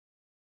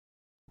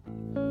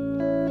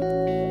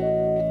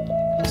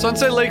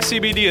Sunset Lake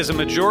CBD is a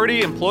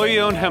majority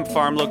employee-owned hemp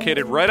farm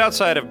located right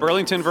outside of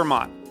Burlington,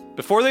 Vermont.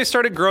 Before they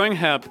started growing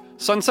hemp,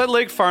 Sunset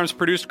Lake Farms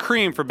produced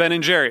cream for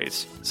Ben &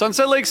 Jerry's.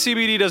 Sunset Lake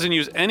CBD doesn't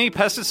use any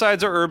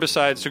pesticides or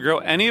herbicides to grow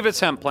any of its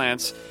hemp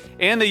plants,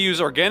 and they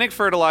use organic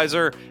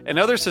fertilizer and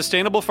other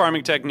sustainable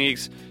farming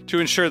techniques to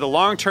ensure the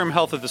long-term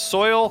health of the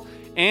soil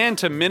and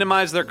to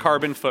minimize their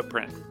carbon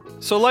footprint.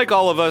 So like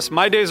all of us,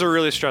 my days are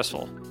really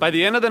stressful. By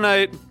the end of the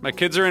night, my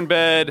kids are in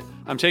bed,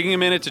 I'm taking a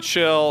minute to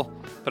chill,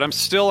 but I'm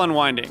still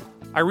unwinding.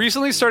 I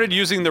recently started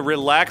using the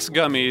Relax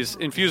gummies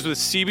infused with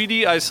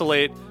CBD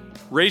isolate,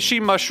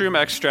 reishi mushroom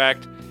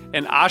extract,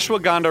 and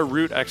ashwagandha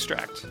root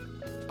extract.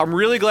 I'm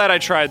really glad I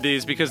tried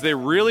these because they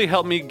really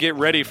helped me get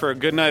ready for a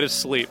good night of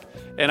sleep,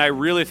 and I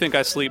really think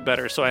I sleep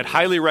better, so I'd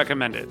highly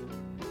recommend it.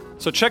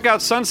 So check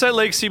out Sunset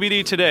Lake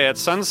CBD today at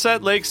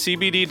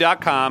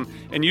sunsetlakecbd.com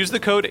and use the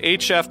code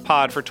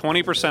HFPOD for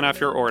 20% off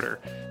your order.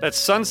 That's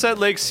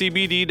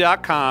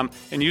sunsetlakecbd.com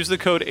and use the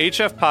code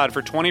HFPOD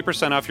for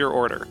 20% off your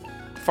order.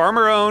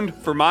 Farmer-owned,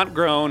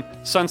 Vermont-grown,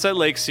 Sunset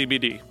Lake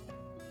CBD.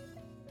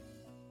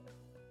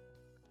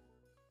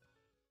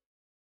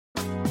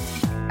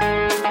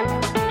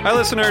 Hi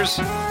listeners,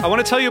 I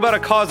want to tell you about a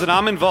cause that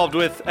I'm involved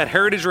with at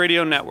Heritage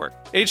Radio Network.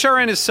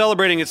 HRN is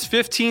celebrating its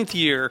 15th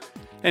year,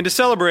 and to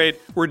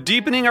celebrate, we're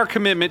deepening our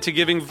commitment to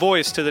giving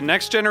voice to the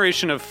next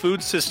generation of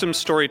food systems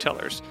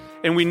storytellers,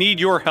 and we need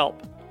your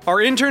help. Our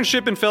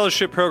internship and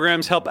fellowship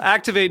programs help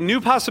activate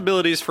new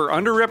possibilities for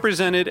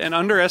underrepresented and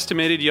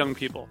underestimated young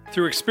people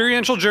through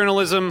experiential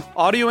journalism,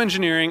 audio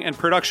engineering, and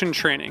production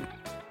training.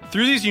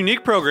 Through these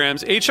unique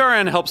programs,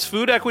 HRN helps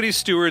food equity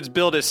stewards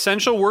build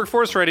essential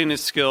workforce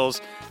readiness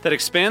skills that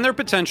expand their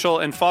potential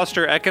and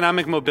foster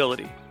economic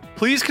mobility.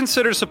 Please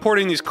consider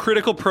supporting these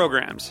critical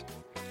programs.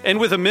 And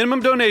with a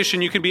minimum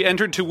donation, you can be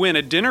entered to win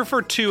a dinner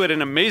for two at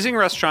an amazing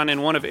restaurant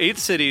in one of 8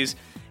 cities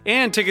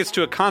and tickets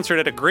to a concert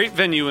at a great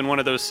venue in one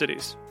of those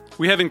cities.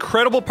 We have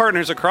incredible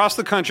partners across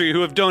the country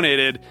who have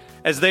donated,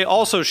 as they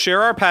also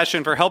share our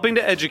passion for helping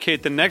to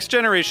educate the next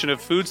generation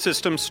of food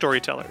systems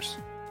storytellers.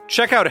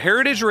 Check out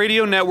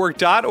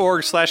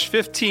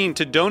heritageradionetwork.org/15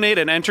 to donate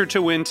and enter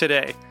to win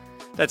today.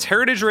 That's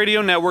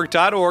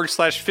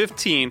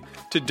heritageradionetwork.org/15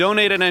 to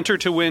donate and enter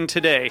to win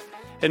today.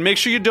 And make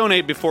sure you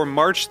donate before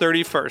March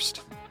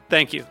 31st.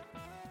 Thank you.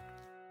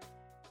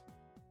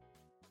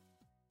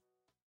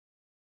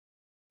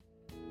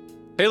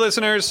 Hey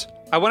listeners,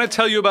 I want to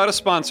tell you about a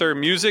sponsor,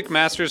 Music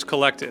Masters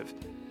Collective.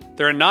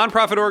 They're a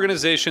nonprofit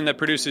organization that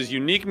produces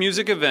unique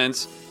music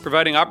events,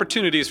 providing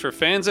opportunities for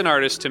fans and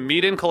artists to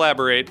meet and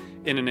collaborate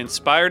in an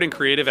inspired and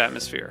creative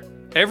atmosphere.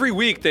 Every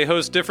week, they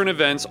host different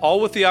events, all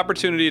with the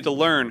opportunity to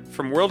learn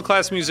from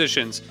world-class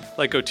musicians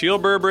like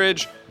Oteil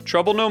Burbridge,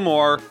 Trouble No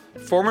More,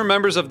 former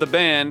members of the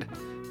band,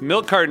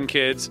 Milk Carton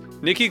Kids,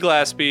 Nikki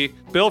Glaspie,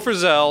 Bill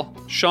Frisell,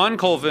 Sean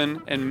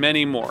Colvin, and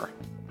many more.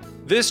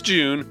 This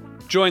June,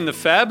 join the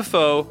Fab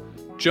Four,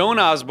 Joan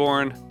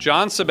Osborne,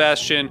 John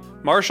Sebastian,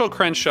 Marshall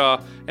Crenshaw,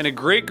 and a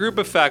great group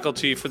of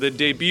faculty for the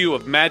debut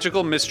of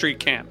Magical Mystery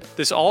Camp.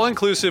 This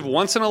all-inclusive,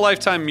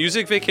 once-in-a-lifetime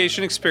music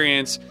vacation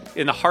experience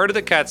in the heart of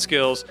the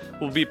Catskills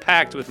will be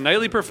packed with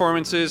nightly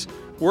performances,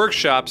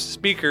 workshops,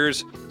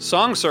 speakers,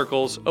 song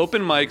circles,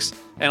 open mics,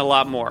 and a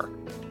lot more.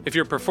 If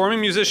you're a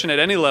performing musician at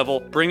any level,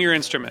 bring your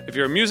instrument. If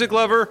you're a music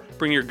lover,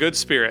 bring your good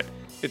spirit.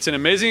 It's an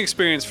amazing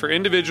experience for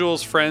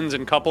individuals, friends,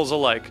 and couples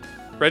alike.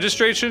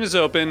 Registration is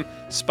open,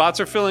 spots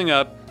are filling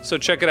up, so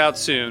check it out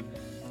soon.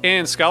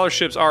 And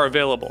scholarships are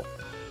available.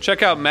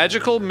 Check out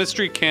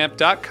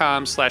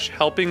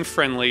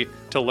magicalmysterycamp.com/helpingfriendly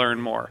to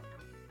learn more.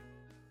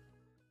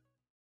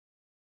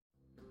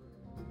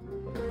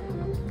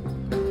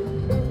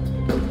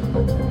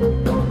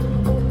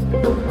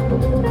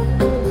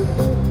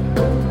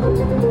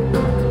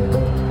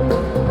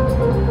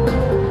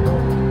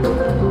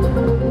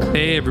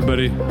 Hey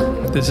everybody,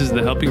 this is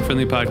the Helping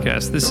Friendly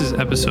Podcast. This is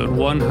episode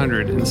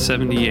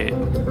 178.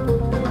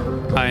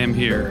 I am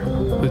here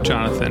with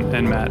Jonathan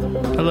and Matt.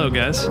 Hello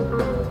guys.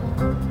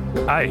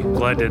 Hi,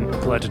 glad to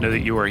know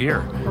that you are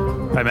here.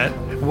 Hi Matt.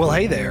 Well,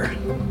 hey there.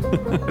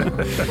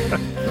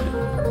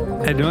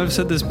 I know I've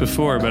said this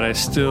before, but I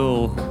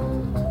still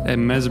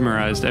am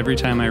mesmerized every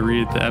time I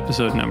read the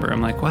episode number.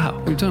 I'm like,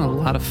 wow, we've done a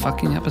lot of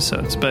fucking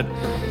episodes. But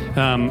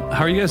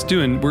how are you guys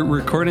doing? We're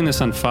recording this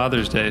on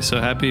Father's Day,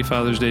 so happy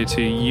Father's Day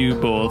to you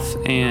both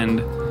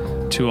and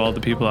to all the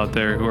people out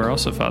there who are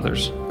also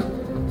fathers.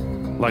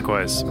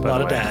 Likewise. A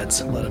lot of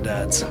dads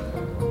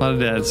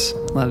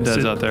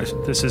out there.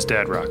 This is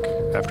Dad Rock,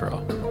 after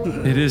all.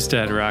 It is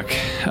Dad Rock.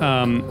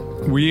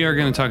 We are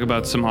going to talk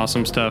about some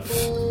awesome stuff.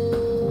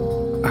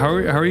 How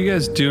are you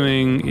guys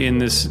doing in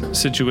this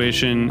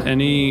situation?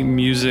 Any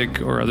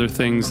music or other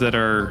things that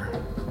are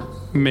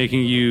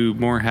making you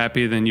more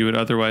happy than you would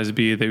otherwise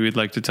be that we'd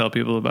like to tell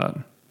people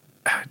about?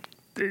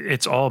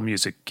 It's all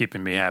music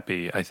keeping me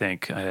happy, I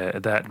think.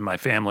 That and my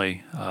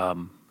family,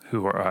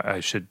 who I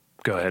should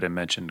go ahead and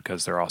mention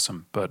because they're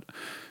awesome. But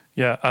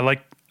yeah,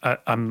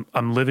 I'm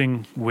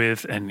living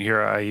with, and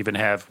here I even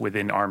have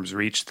within arm's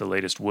reach the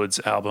latest Woods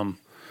album.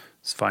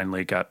 It's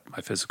finally got my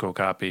physical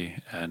copy,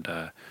 and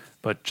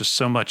but just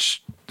so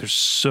much. There's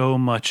so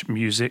much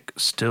music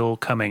still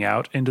coming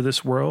out into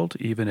this world,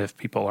 even if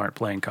people aren't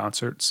playing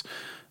concerts.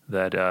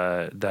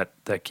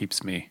 That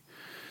keeps me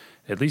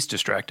at least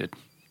distracted.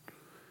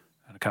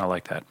 I kind of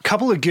like that.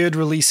 Couple of good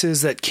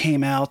releases that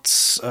came out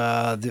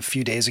a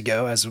few days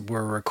ago as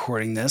we're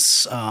recording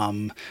this.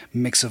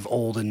 Mix of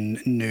old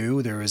and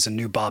new. There was a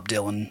new Bob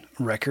Dylan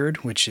record,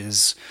 which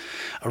is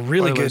a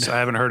really good. I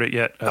haven't heard it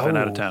yet. I've been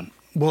out of town.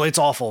 Well, it's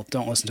awful.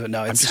 Don't listen to it.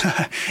 No, it's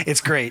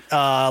it's great.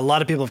 A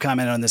lot of people have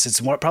commented on this.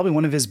 It's probably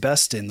one of his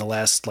best in the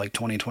last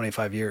 20,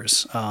 25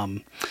 years.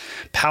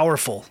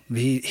 Powerful.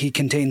 He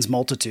contains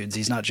multitudes.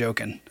 He's not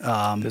joking.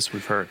 This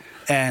we've heard.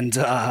 And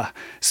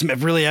some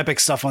really epic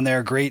stuff on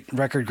there. Great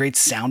record, great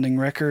sounding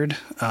record.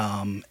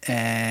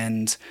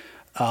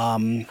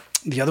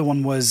 The other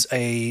one was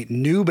a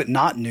new but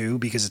not new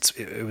because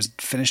it was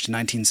finished in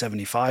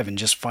 1975 and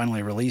just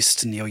finally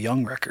released, Neil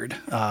Young record,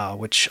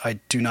 which I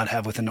do not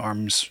have within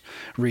arm's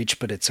reach,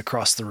 but it's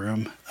across the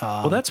room.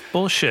 Well, that's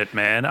bullshit,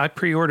 man. I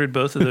pre-ordered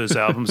both of those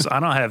albums. I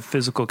don't have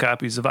physical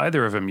copies of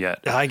either of them yet.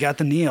 I got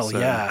the Neil,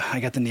 yeah. I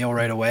got the Neil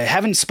right away. I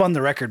haven't spun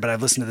the record, but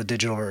I've listened to the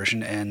digital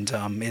version, and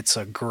it's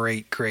a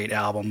great, great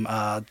album.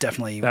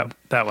 Definitely.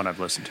 That one I've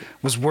listened to.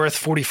 Was worth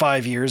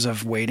 45 years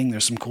of waiting.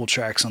 There's some cool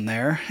tracks on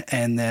there.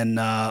 And then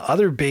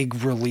other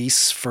big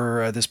release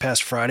for this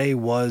past Friday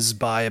was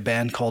by a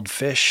band called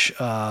Fish.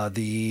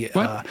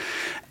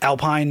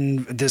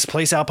 Alpine, this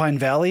place, Alpine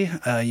Valley.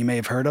 You may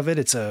have heard of it.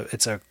 It's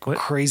a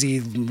crazy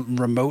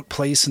remote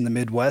place in the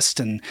Midwest.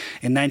 And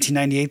in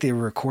 1998, they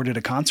recorded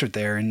a concert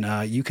there,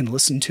 and you can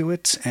listen to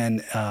it.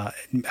 And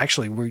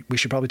actually, we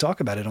should probably talk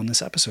about it on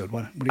this episode.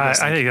 What do you guys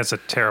think? I think that's a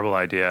terrible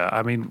idea.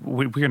 I mean,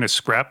 we're going to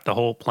scrap the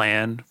whole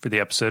plan for the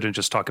episode and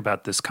just talk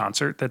about this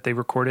concert that they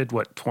recorded,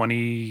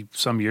 20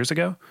 some years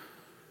ago?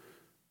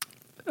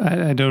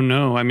 I don't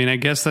know. I mean, I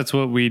guess that's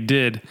what we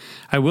did.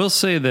 I will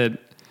say that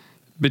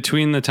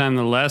between the time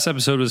the last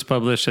episode was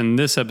published and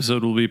this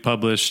episode will be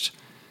published,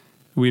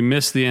 we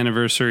missed the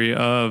anniversary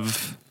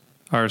of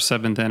our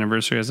 7th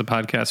anniversary as a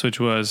podcast,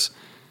 which was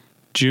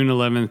June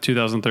 11th,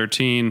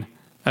 2013.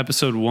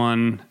 Episode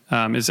 1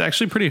 is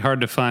actually pretty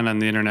hard to find on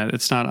the internet.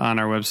 It's not on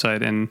our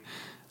website, and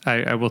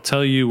I will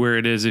tell you where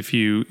it is if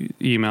you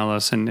email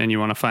us and you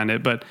want to find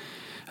it. But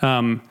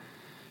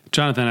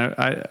Jonathan,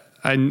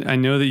 I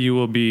know that you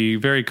will be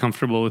very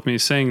comfortable with me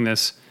saying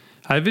this.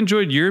 I've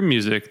enjoyed your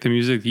music, the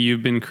music that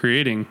you've been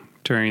creating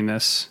during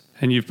this.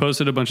 And you've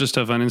posted a bunch of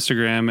stuff on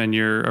Instagram, and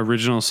your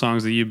original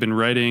songs that you've been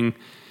writing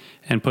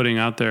and putting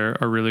out there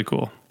are really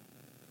cool.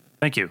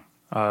 Thank you.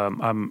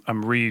 I'm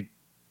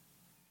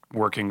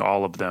reworking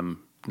all of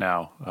them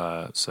now.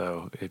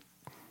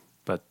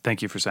 But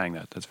thank you for saying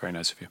that. That's very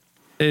nice of you.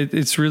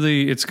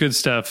 It's good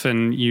stuff,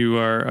 and you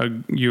are a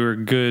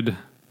good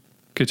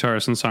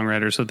guitarist and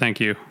songwriter, so thank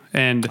you.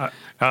 And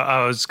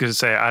I was going to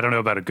say, I don't know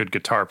about a good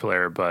guitar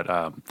player,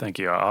 but thank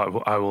you.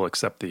 I will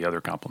accept the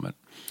other compliment.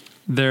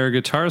 There are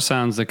guitar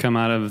sounds that come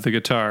out of the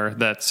guitar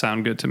that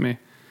sound good to me.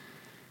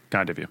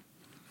 Kind of you.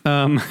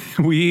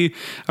 We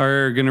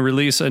are going to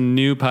release a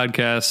new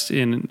podcast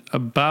in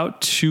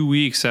about 2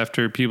 weeks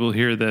after people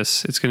hear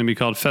this. It's going to be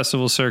called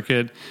Festival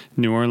Circuit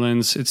New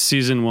Orleans. It's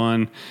season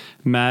 1.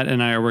 Matt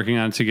and I are working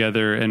on it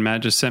together, and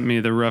Matt just sent me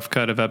the rough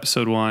cut of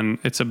episode 1.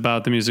 It's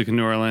about the music in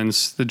New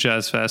Orleans, the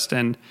Jazz Fest,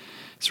 and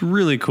it's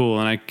really cool,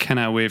 and I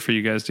cannot wait for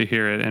you guys to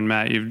hear it. And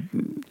Matt,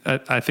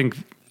 I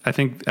think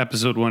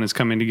episode 1 is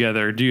coming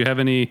together. Do you have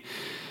any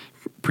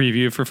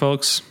preview for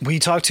folks? We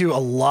talked to a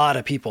lot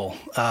of people,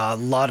 a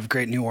lot of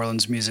great New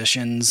Orleans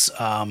musicians,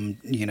 from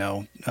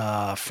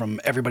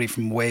everybody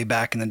from way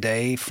back in the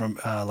day, from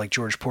like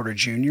George Porter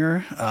Jr.,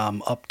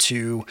 up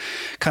to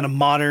kind of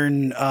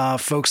modern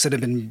folks that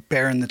have been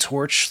bearing the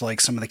torch,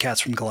 like some of the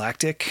cats from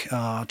Galactic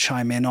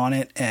chime in on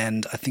it.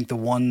 And I think the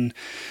one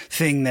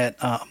thing that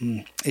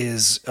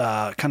is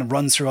kind of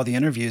runs through all the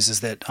interviews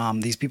is that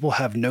these people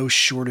have no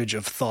shortage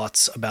of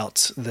thoughts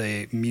about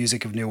the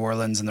music of New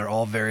Orleans, and they're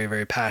all very,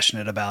 very passionate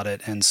about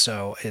it. And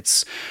so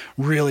it's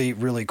really,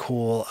 really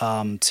cool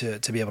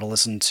to be able to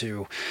listen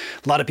to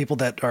a lot of people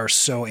that are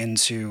so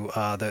into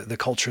the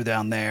culture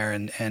down there,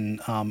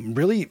 and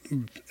really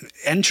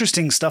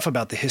interesting stuff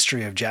about the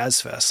history of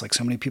Jazz Fest. Like,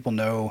 so many people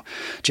know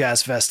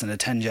Jazz Fest and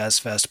attend Jazz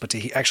Fest, but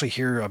to actually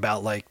hear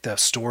about like the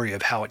story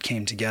of how it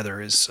came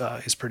together is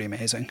pretty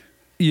amazing.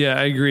 Yeah,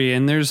 I agree.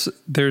 And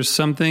there's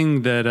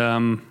something that,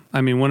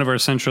 one of our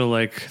central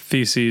like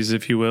theses,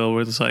 if you will,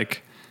 was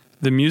like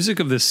the music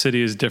of this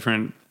city is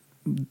different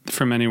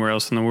from anywhere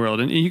else in the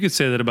world. And you could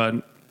say that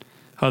about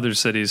other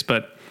cities,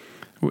 but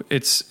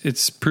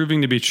it's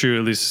proving to be true,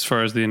 at least as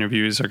far as the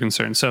interviews are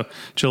concerned. So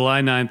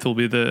July 9th will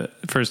be the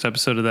first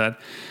episode of that.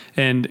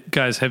 And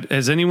guys,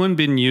 has anyone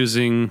been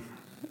using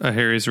a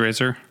Harry's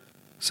razor?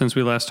 since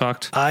we last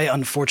talked? I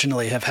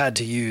unfortunately have had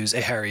to use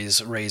a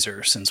Harry's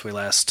razor since we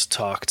last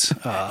talked.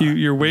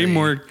 You're way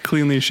more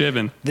cleanly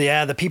shaven.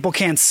 The people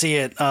can't see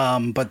it,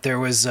 but there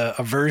was a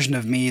version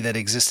of me that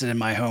existed in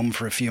my home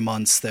for a few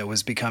months that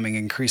was becoming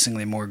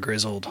increasingly more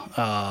grizzled,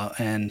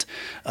 and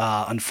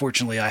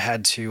unfortunately, I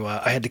had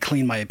to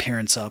clean my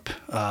appearance up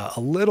a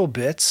little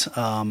bit.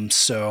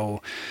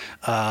 So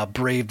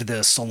braved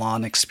the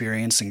salon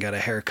experience and got a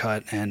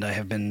haircut, and I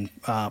have been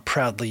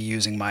proudly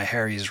using my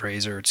Harry's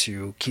razor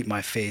to keep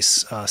my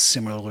face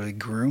similarly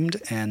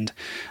groomed, and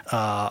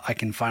I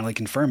can finally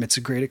confirm it's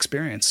a great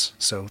experience.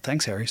 So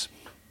thanks, Harry's.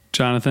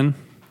 Jonathan?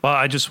 Well,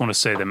 I just want to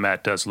say that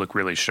Matt does look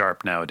really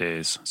sharp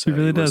nowadays. So he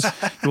really does.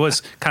 He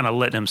was kind of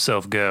letting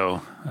himself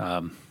go,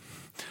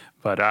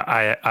 but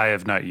I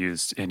have not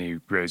used any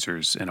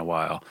razors in a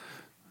while.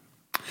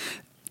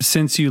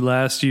 Since you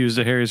last used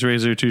a Harry's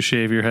razor to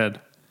shave your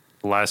head?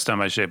 Last time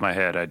I shaved my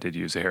head, I did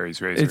use a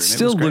Harry's razor. It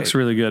still looks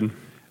really good.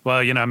 Well,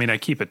 I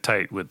keep it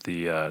tight with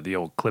the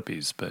old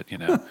clippies, but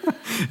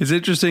It's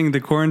interesting. The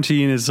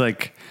quarantine is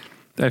like,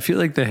 I feel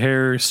like the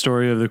hair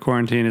story of the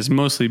quarantine is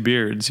mostly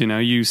beards.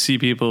 You see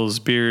people's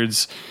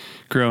beards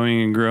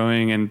growing and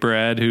growing, and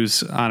Brad,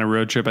 who's on a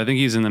road trip, I think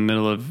he's in the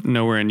middle of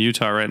nowhere in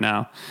Utah right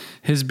now.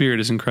 His beard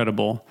is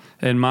incredible.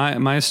 And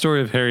my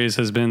story of Harry's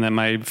has been that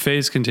my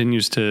face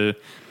continues to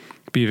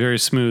be very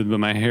smooth, but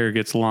my hair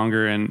gets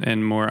longer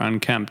and more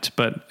unkempt.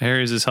 But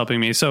Harry's is helping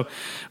me. So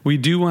we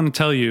do want to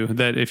tell you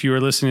that if you are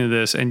listening to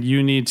this and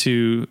you need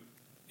to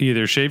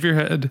either shave your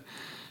head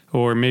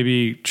or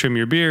maybe trim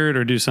your beard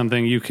or do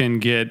something, you can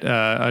get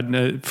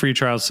a free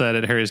trial set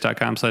at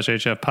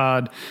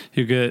harrys.com/hfpod.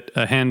 You get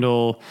a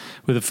handle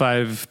with a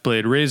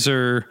 5-blade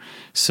razor,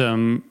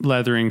 some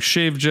lathering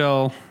shave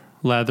gel,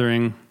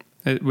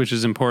 which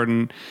is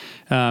important,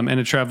 and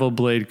a travel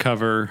blade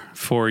cover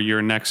for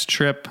your next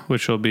trip,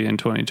 which will be in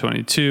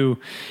 2022.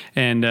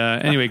 And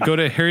anyway, go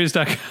to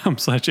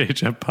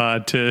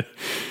harrys.com/hfpod to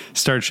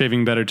start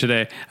shaving better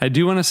today. I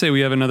do want to say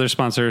we have another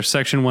sponsor,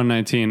 Section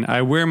 119.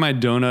 I wear my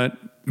donut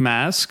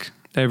mask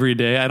every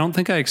day. I don't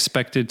think I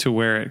expected to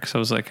wear it because I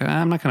was like,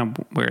 I'm not going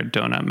to wear a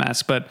donut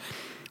mask, but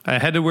I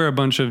had to wear a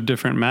bunch of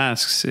different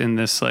masks in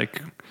this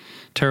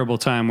terrible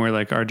time where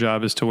our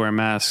job is to wear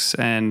masks,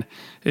 and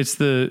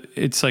it's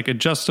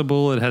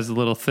adjustable. It has a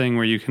little thing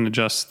where you can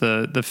adjust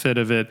the fit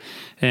of it.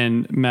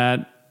 And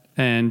Matt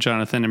and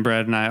Jonathan and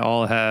Brad and I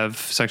all have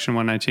Section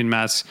 119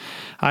 masks.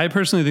 I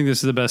personally think this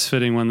is the best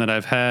fitting one that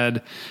I've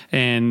had,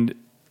 and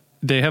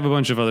they have a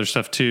bunch of other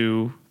stuff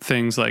too,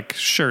 things like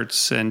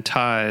shirts and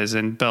ties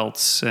and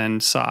belts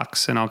and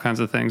socks and all kinds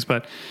of things.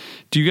 But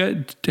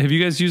have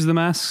you guys used the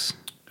masks?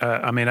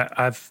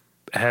 I've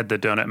had the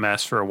donut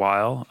mask for a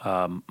while.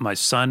 My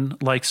son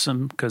likes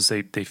them because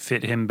they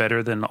fit him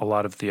better than a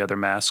lot of the other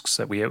masks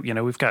that we have.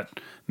 We've got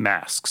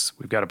masks.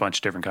 We've got a bunch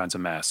of different kinds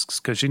of masks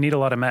because you need a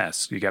lot of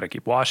masks. You got to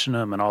keep washing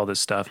them and all this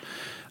stuff.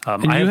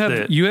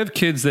 And you have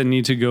kids that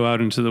need to go out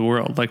into the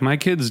world. My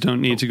kids don't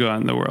need to go out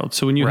in the world.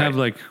 So when you have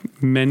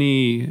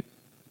many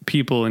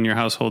people in your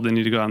household that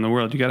need to go out in the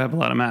world, you got to have a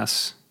lot of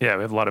masks. Yeah,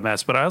 we have a lot of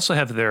masks. But I also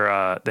have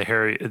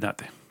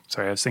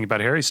Sorry, I was thinking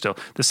about Harry still.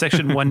 The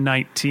Section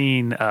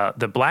 119,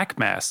 the black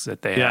masks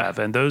that they have,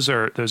 and those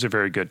are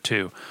very good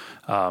too.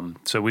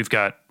 So we've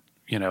got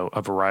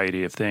a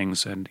variety of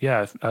things, and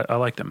I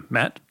like them.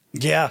 Matt?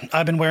 Yeah,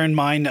 I've been wearing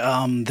mine.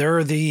 I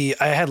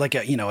had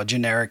a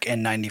generic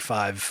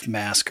N95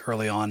 mask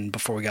early on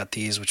before we got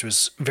these, which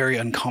was very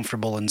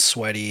uncomfortable and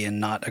sweaty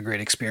and not a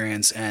great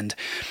experience. And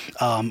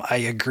I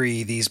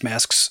agree, these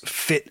masks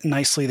fit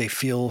nicely. They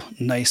feel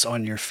nice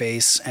on your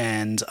face,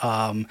 and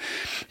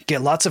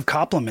get lots of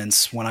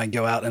compliments when I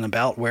go out and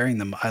about wearing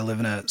them. I live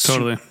in a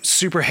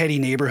super heady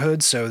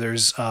neighborhood, so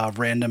there's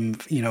random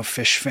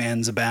fish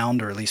fans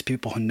abound, or at least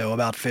people who know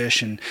about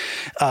fish. And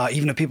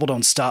even if people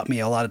don't stop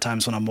me, a lot of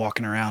times when I'm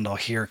walking around, I'll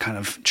hear kind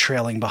of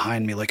trailing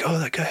behind me like, oh,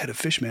 that guy had a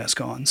fish mask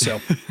on. So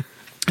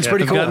it's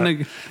pretty cool.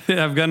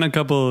 I've gotten a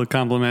couple of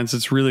compliments.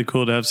 It's really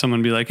cool to have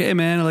someone be like, hey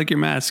man, I like your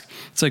mask.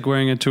 It's like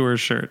wearing a tour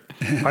shirt.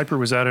 Piper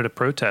was out at a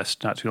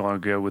protest not too long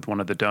ago with one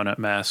of the donut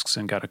masks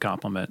and got a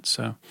compliment.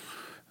 So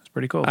it's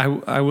pretty cool.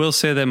 I will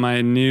say that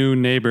my new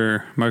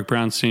neighbor, Mark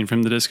Brownstein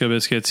from the Disco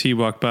Biscuits, he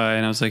walked by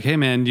and I was like, hey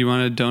man, do you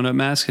want a donut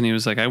mask? And he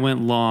was like, I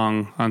went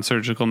long on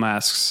surgical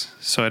masks,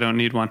 so I don't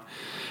need one.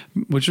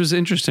 Which was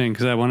interesting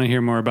because I want to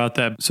hear more about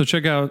that. So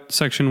check out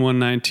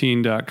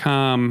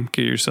section119.com,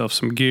 get yourself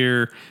some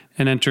gear,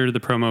 and enter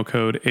the promo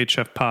code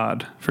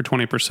HFPOD for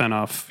 20%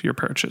 off your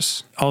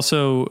purchase.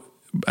 Also,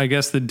 I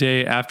guess the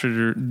day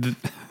after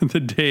the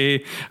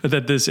day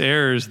that this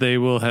airs, they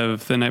will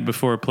have the night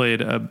before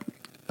played a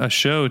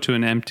show to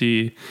an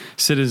empty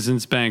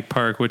Citizens Bank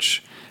Park,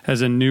 which,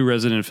 as a new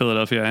resident of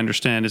Philadelphia, I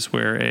understand is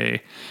where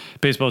a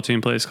baseball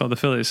team plays called the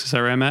Phillies. Is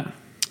that right, Matt?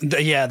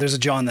 Yeah, there's a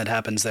John that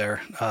happens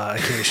there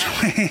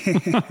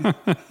occasionally.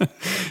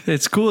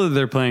 It's cool that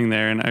they're playing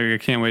there, and I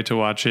can't wait to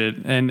watch it.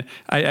 And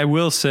I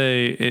will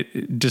say,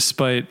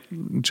 despite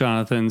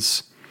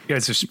Jonathan's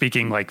guys are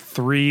speaking like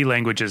 3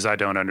 languages I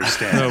don't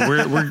understand. No,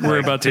 we're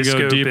about to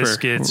go deeper.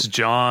 Biscuits,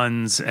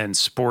 Johns, and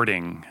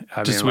sporting.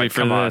 Just wait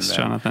for this,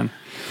 Jonathan.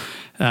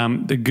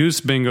 The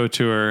Goose Bingo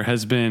Tour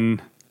has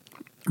been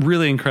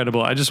really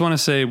incredible. I just want to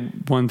say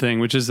one thing,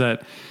 which is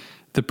that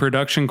the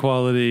production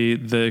quality,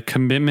 the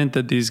commitment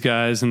that these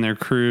guys and their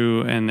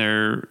crew and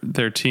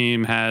their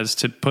team has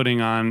to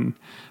putting on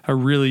a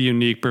really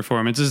unique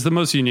performance is the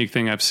most unique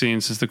thing I've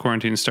seen since the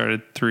quarantine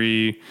started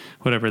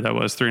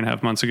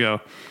 3.5 months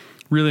ago.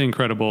 Really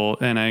incredible.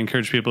 And I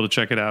encourage people to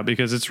check it out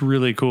because it's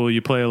really cool.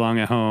 You play along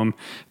at home.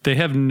 They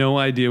have no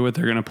idea what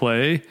they're going to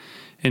play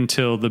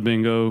until the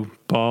bingo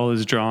ball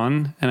is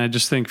drawn. And I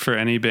just think for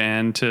any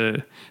band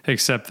to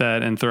accept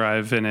that and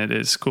thrive in it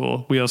is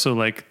cool. We also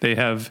they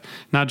have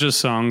not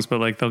just songs,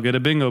 but they'll get a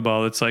bingo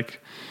ball. It's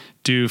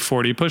do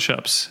 40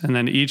 push-ups. And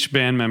then each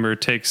band member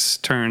takes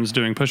turns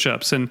doing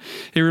push-ups. And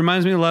it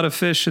reminds me a lot of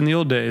Fish in the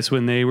old days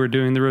when they were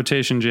doing the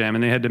rotation jam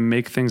and they had to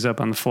make things up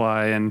on the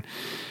fly and,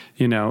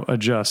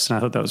 adjust. And I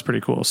thought that was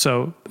pretty cool.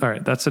 So, all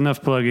right, that's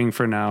enough plugging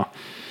for now.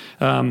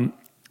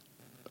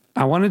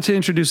 I wanted to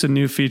introduce a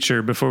new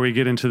feature before we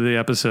get into the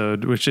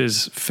episode, which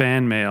is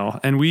fan mail.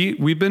 And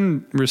we've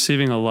been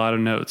receiving a lot of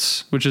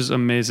notes, which is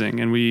amazing.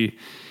 And we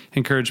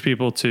encourage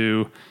people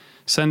to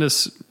send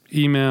us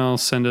email,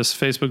 send us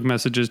Facebook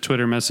messages,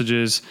 Twitter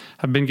messages.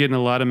 I've been getting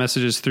a lot of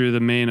messages through the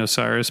main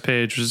Osiris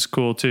page, which is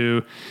cool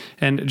too.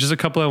 And just a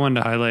couple I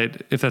wanted to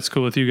highlight, if that's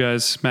cool with you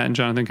guys, Matt and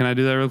Jonathan. Can I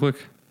do that real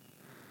quick?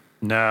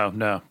 No.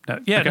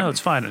 Yeah, okay. No,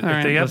 it's fine. If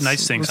they have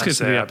nice things to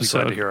say, I'd be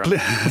glad to hear them.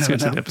 Let's get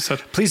to the episode.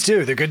 Please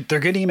do. They're good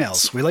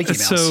emails. We like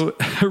emails.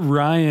 So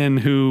Ryan,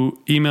 who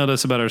emailed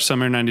us about our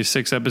Summer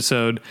 96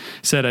 episode,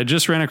 said, I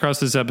just ran across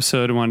this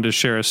episode and wanted to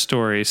share a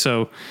story.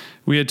 So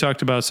we had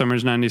talked about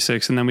Summers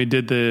 96, and then we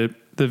did the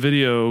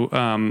video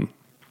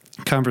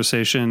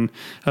conversation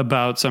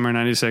about Summer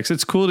 96.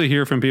 It's cool to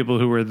hear from people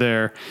who were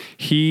there.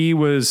 He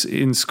was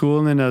in school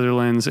in the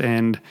Netherlands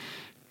and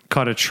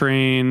caught a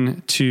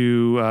train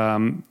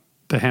to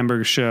the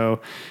Hamburg show,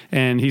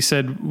 and he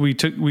said we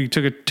took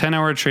a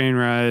 10-hour train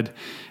ride,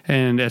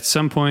 and at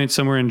some point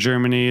somewhere in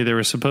Germany they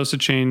were supposed to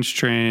change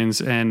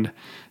trains, and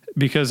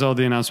because all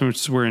the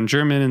announcements were in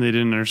German and they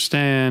didn't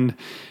understand,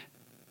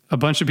 a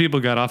bunch of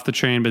people got off the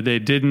train, but they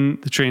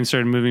didn't. The train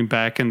started moving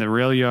back in the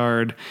rail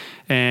yard,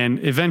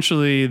 and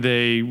eventually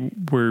they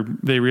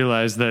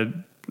realized that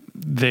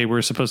they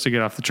were supposed to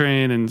get off the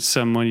train, and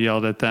someone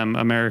yelled at them,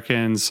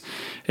 Americans,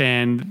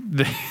 and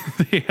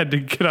they had to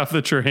get off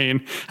the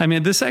train. I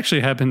mean, this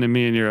actually happened to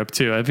me in Europe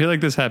too. I feel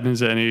like this happens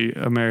to any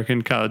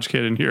American college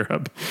kid in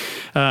Europe.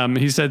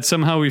 He said,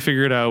 somehow we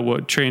figured out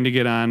what train to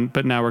get on,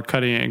 but now we're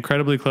cutting it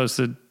incredibly close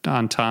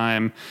on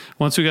time.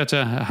 Once we got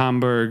to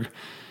Hamburg,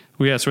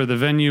 we asked where the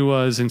venue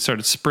was and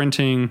started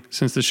sprinting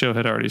since the show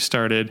had already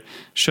started.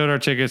 Showed our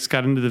tickets,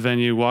 got into the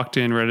venue, walked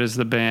in right as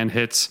the band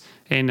hits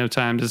Ain't No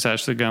Time to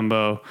Sash the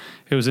Gumbo.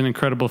 It was an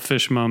incredible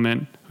Fish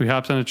moment. We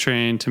hopped on a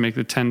train to make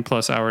the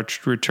 10-plus hour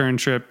return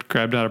trip,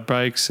 grabbed out our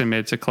bikes, and made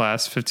it to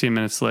class 15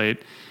 minutes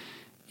late.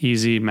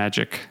 Easy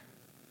magic.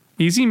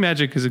 Easy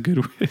magic is a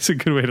good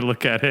way to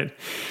look at it.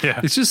 Yeah.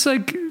 It's just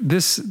like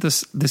this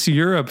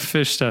Europe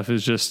Fish stuff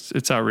is just,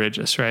 it's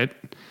outrageous, right?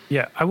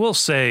 Yeah, I will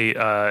say,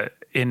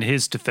 in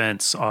his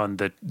defense on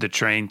the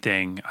train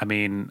thing, I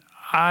mean,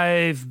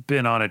 I've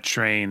been on a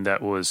train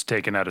that was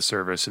taken out of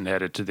service and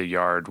headed to the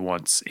yard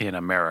once in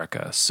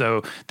America.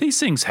 So these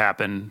things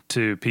happen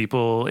to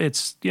people.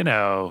 It's,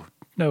 no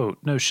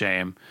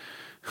shame.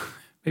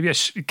 Maybe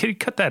can you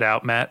cut that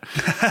out, Matt?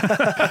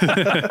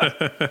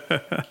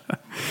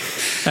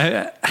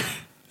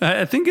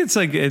 I think it's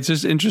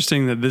just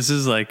interesting that this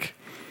is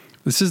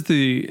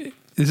the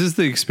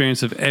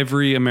experience of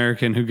every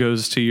American who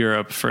goes to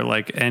Europe for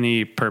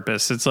any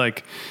purpose. It's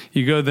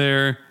you go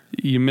there,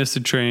 you miss a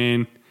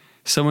train,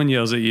 someone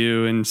yells at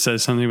you and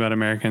says something about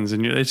Americans,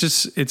 and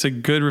it's a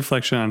good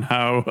reflection on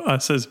how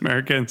us as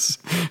Americans,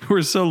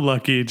 we're so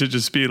lucky to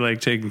just be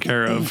taken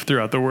care of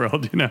throughout the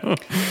world,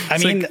 I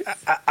mean,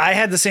 I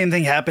had the same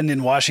thing happen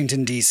in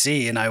Washington,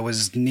 D.C., and I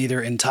was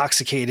neither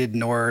intoxicated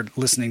nor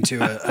listening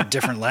to a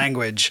different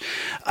language.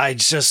 I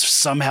just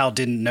somehow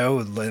didn't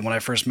know when I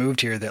first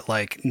moved here that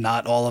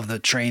not all of the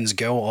trains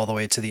go all the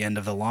way to the end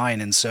of the line.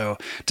 And so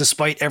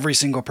despite every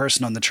single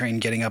person on the train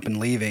getting up and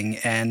leaving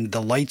and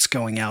the lights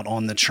going out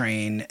on the train,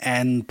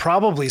 and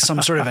probably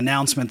some sort of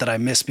announcement that I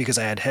missed because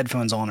I had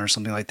headphones on or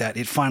something like that,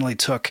 it finally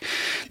took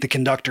the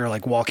conductor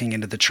walking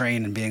into the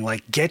train and being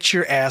like, get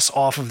your ass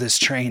off of this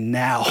train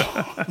now.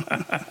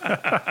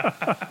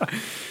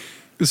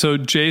 So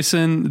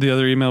Jason, the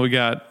other email we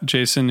got,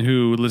 Jason,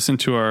 who listened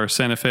to our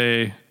Santa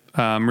Fe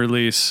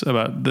release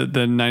about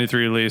the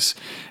 93 release,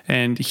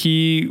 and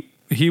he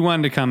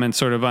wanted to comment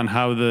sort of on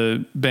how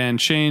the band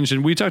changed.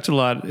 And we talked a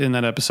lot in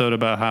that episode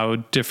about how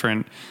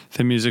different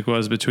the music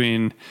was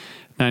between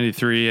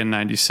 93 and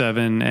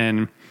 97.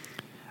 And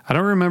I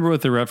don't remember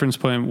what the reference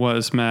point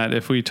was, Matt,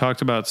 if we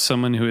talked about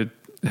someone who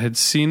had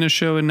seen a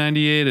show in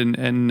 98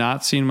 and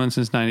not seen one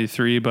since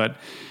 93, but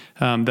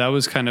that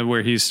was kind of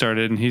where he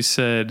started. And he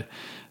said,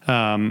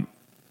 I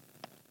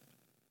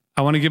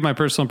I want to give my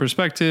personal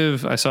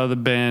perspective. I saw the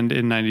band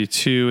in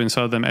 92 and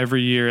saw them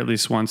every year, at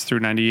least once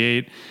through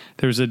 98.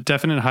 There was a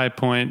definite high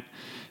point.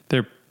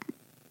 They're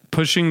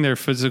pushing their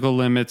physical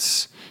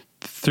limits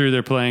through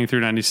their playing through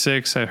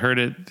 96. I heard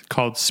it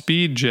called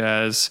speed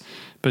jazz,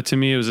 but to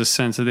me it was a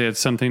sense that they had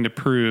something to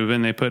prove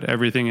and they put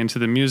everything into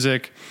the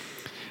music.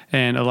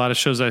 And a lot of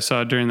shows I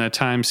saw during that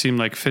time seemed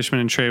like Fishman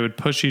and Trey would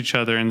push each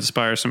other and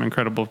inspire some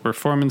incredible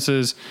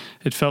performances.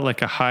 It felt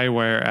like a high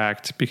wire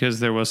act because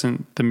there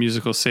wasn't the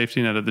musical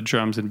safety net of the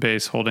drums and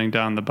bass holding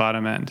down the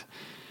bottom end.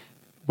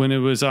 When it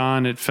was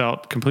on, it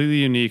felt completely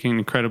unique and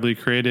incredibly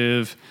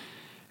creative.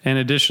 And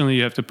additionally,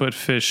 you have to put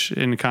Fish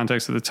in the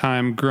context of the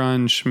time.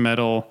 Grunge,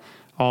 metal,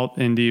 alt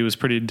indie was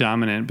pretty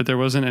dominant, but there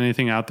wasn't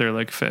anything out there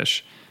like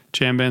Fish.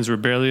 Jam bands were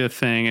barely a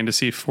thing, and to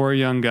see four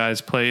young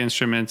guys play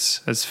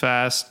instruments as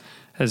fast,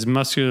 as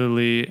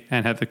muscularly,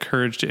 and have the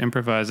courage to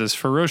improvise as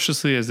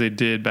ferociously as they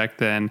did back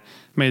then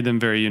made them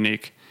very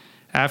unique.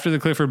 After the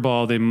Clifford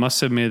Ball, they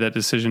must have made that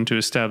decision to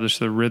establish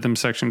the rhythm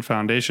section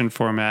foundation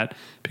format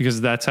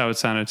because that's how it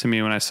sounded to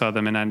me when I saw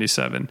them in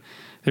 97.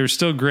 They were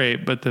still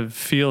great, but the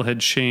feel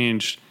had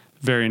changed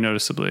very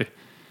noticeably.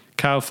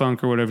 Cow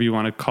funk, or whatever you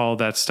want to call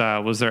that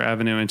style, was their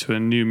avenue into a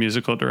new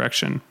musical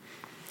direction.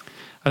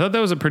 I thought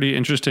that was a pretty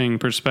interesting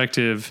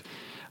perspective.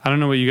 I don't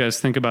know what you guys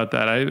think about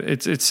that.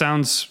 It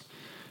sounds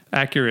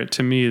accurate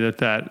to me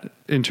that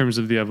in terms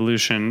of the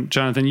evolution.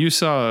 Jonathan, you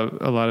saw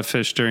a lot of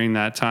Fish during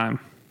that time.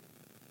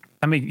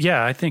 I mean,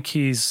 yeah, I think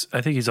he's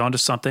onto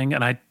something,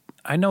 and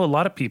I know a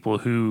lot of people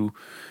who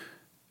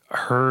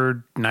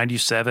heard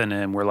 97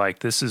 and were like,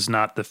 this is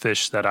not the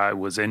Fish that I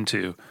was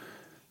into.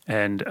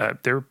 And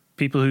there were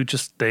people who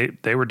just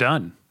they were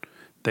done.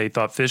 They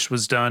thought Fish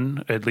was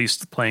done, at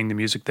least playing the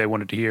music they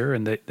wanted to hear,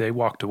 and they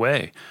walked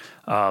away.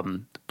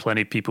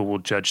 Plenty of people will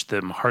judge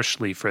them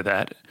harshly for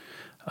that,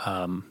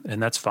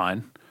 and that's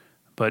fine.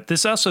 But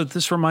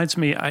this reminds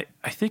me, I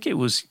think it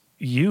was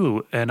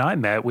you and I,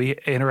 Matt. We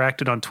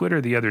interacted on Twitter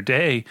the other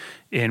day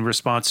in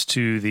response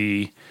to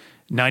the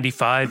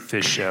 95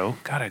 Fish show.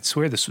 God, I'd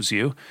swear this was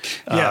you.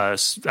 Yeah.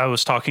 I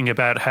was talking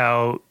about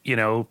how,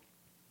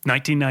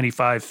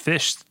 1995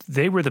 Fish,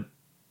 they were the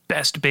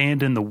best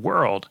band in the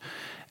world.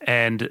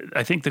 And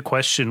I think the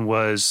question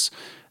was,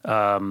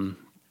 I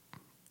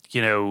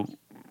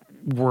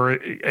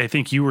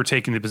think you were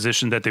taking the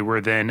position that they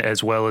were then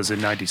as well as in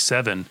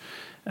 97.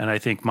 And I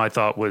think my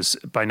thought was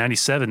by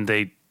 97,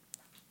 they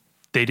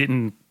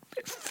didn't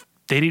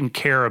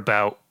care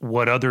about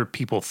what other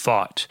people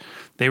thought.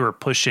 They were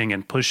pushing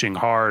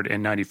hard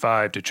in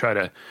 95 to try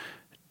to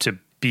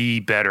be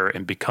better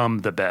and become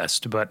the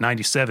best. But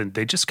 97,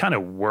 they just kind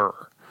of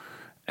were.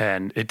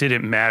 And it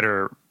didn't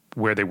matter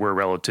where they were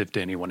relative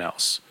to anyone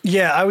else.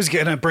 Yeah, I was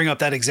going to bring up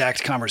that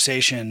exact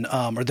conversation,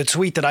 or the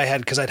tweet that I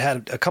had, because I'd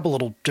had a couple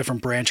little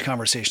different branch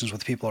conversations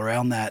with people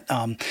around that.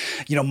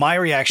 My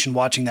reaction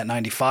watching that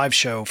 95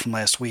 show from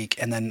last week,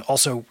 and then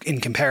also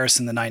in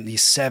comparison, the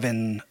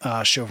 97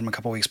 show from a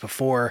couple weeks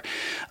before,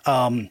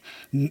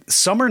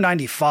 summer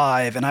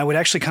 95, and I would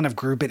actually kind of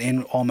group it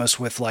in almost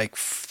with like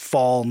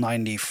fall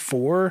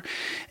 94,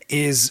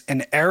 is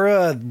an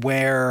era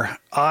where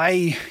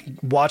I,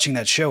 watching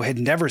that show, had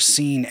never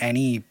seen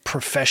any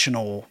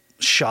professional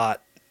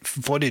shot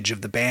footage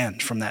of the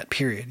band from that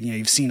period.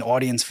 You've seen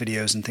audience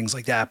videos and things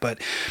like that,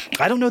 but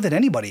I don't know that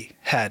anybody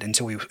had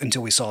until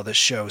we saw this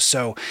show.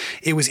 So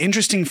it was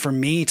interesting for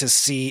me to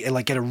see,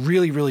 like, get a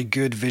really, really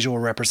good visual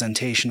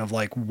representation of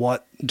like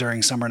what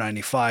during summer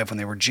 95, when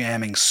they were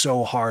jamming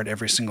so hard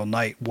every single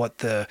night, what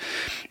the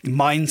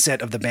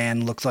mindset of the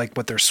band looked like,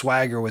 what their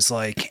swagger was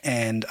like.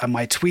 And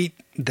my tweet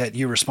that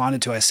you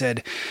responded to, I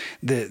said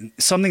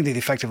something to the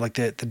effect of like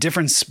the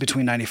difference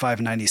between 95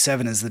 and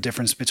 97 is the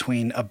difference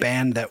between a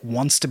band that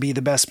wants to be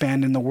the best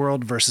band in the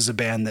world versus a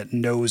band that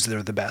knows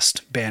they're the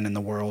best band in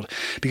the world.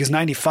 Because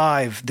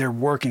 95, they're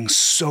working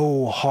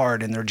so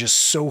hard and they're just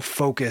so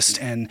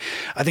focused. And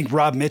I think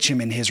Rob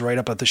Mitchum in his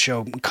write-up of the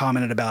show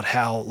commented about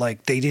how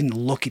like they didn't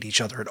look at each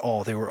other at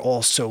all. They were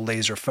all so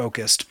laser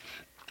focused.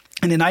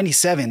 And in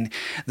 97,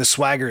 the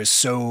swagger is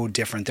so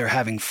different. They're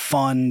having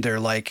fun. They're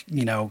like,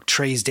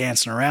 Trey's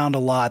dancing around a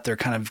lot. They're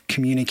kind of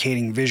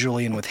communicating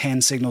visually and with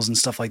hand signals and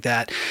stuff like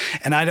that.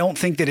 And I don't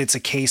think that it's a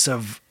case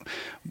of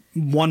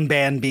one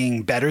band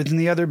being better than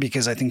the other,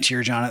 because I think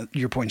to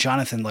your point,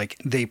 Jonathan, like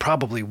they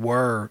probably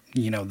were,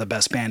 the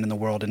best band in the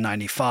world in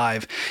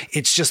 95.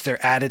 It's just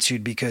their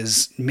attitude,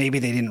 because maybe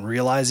they didn't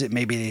realize it.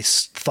 Maybe they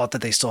thought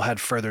that they still had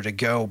further to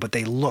go, but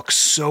they look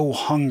so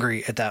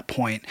hungry at that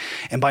point.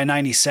 And by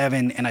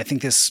 97, and I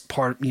think this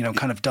part,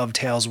 kind of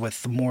dovetails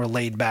with the more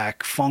laid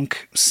back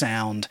funk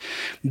sound,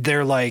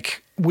 they're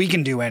like, we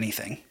can do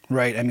anything.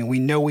 Right. I mean, we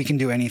know we can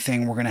do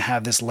anything. We're going to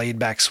have this laid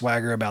back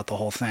swagger about the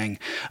whole thing.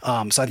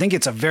 So I think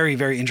it's a very,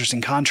 very interesting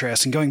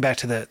contrast. And going back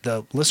to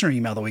the listener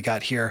email that we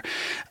got here,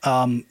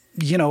 I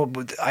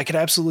could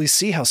absolutely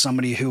see how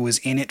somebody who was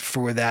in it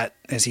for that,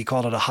 as he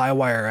called it, a high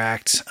wire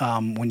act,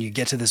 when you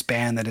get to this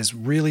band that is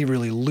really,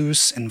 really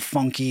loose and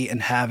funky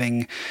and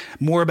having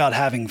more about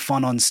having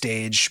fun on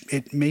stage,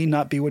 it may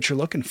not be what you're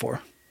looking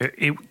for.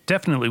 It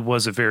definitely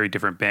was a very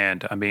different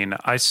band. I mean,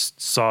 I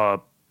saw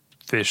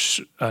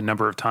Fish a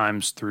number of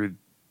times through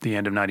the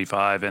end of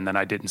 95, and then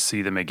I didn't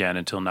see them again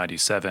until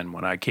 97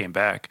 when I came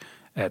back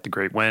at the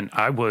Great Wind.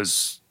 I'd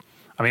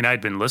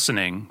been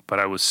listening, but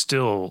I was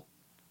still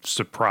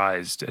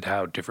surprised at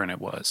how different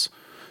it was.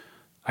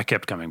 I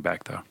kept coming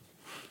back, though.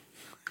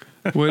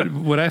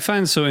 What I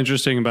find so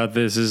interesting about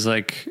this is,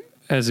 like,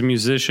 as a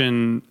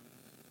musician,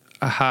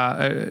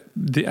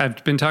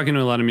 I've been talking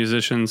to a lot of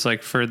musicians,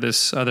 like, for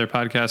this other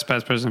podcast,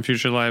 Past, Present,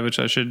 Future Live, which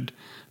I should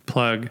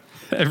plug.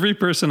 Every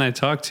person I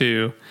talk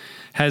to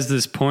has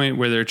this point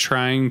where they're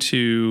trying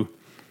to,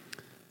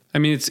 I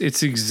mean, it's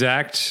the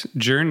exact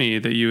journey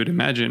that you would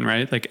imagine,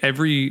 right? Like,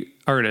 every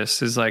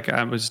artist is like,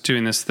 I was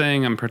doing this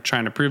thing, I'm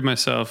trying to prove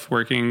myself,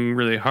 working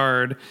really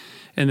hard.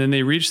 And then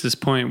they reach this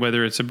point,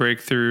 whether it's a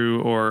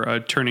breakthrough or a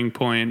turning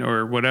point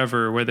or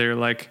whatever, where they're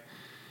like,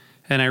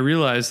 and I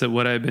realized that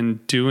what I've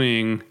been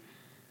doing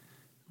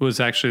was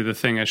actually the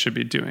thing I should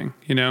be doing,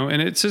 you know? And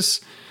it's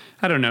just,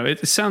 I don't know.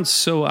 It sounds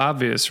so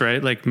obvious,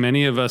 right? Like,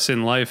 many of us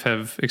in life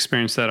have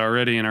experienced that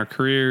already in our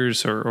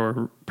careers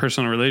or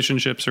personal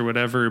relationships or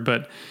whatever.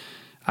 But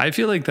I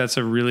feel like that's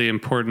a really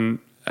important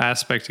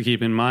aspect to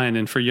keep in mind.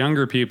 And for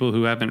younger people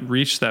who haven't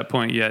reached that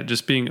point yet,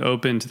 just being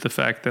open to the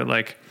fact that,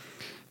 like,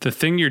 the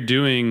thing you're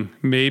doing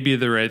may be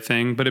the right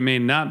thing, but it may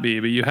not be.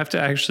 But you have to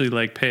actually,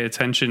 like, pay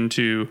attention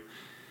to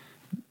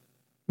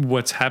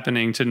what's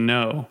happening to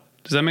know.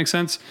 Does that make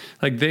sense?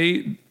 Like,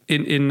 they,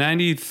 in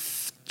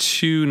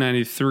 92,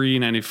 93,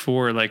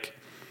 94, like,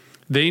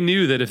 they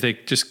knew that if they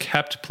just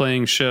kept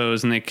playing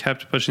shows and they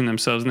kept pushing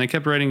themselves and they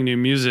kept writing new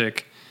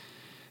music,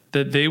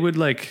 that they would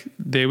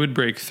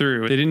break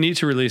through. They didn't need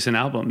to release an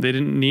album. They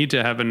didn't need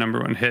to have a number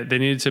one hit. They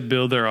needed to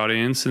build their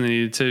audience, and they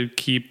needed to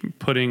keep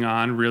putting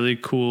on really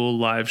cool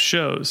live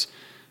shows.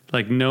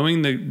 Like,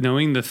 knowing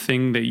the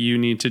thing that you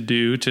need to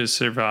do to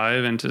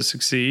survive and to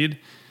succeed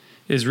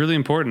is really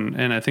important.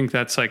 And I think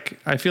that's, like,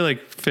 I feel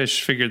like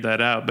Fish figured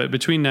that out. But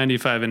between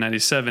 95 and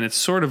 97, it's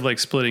sort of like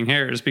splitting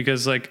hairs,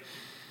 because, like,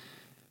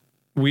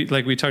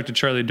 we talked to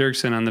Charlie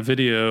Dirksen on the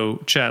video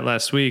chat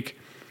last week.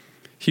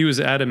 He was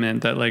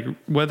adamant that, like,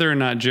 whether or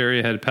not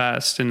Jerry had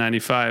passed in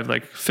 95,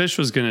 like, Fish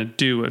was going to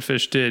do what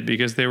Fish did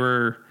because they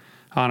were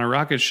on a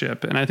rocket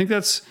ship. And I think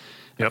that's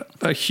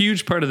a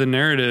huge part of the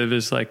narrative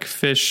is, like,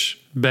 Fish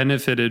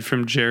benefited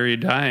from Jerry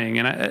dying.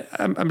 And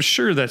I'm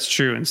sure that's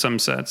true in some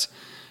sense.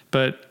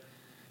 But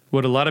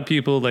what a lot of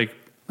people, like,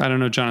 I don't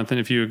know, Jonathan,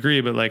 if you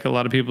agree, but, like, a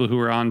lot of people who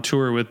were on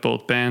tour with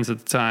both bands at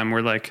the time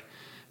were, like,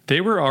 they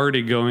were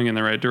already going in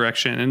the right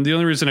direction. And the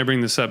only reason I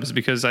bring this up is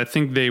because I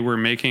think they were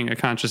making a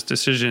conscious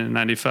decision in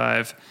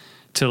 95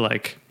 to,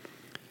 like,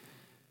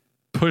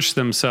 push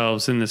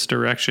themselves in this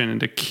direction and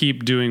to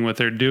keep doing what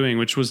they're doing,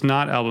 which was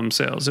not album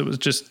sales. It was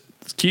just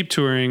keep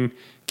touring,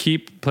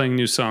 keep playing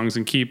new songs,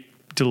 and keep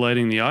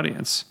delighting the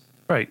audience.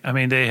 Right. I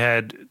mean, they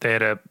had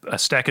a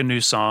stack of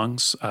new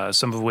songs,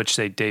 some of which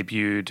they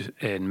debuted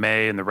in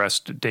May, and the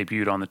rest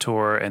debuted on the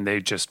tour, and they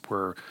just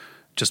were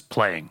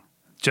playing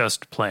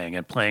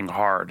and playing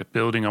hard,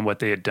 building on what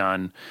they had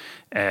done.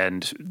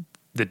 And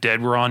the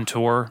Dead were on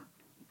tour,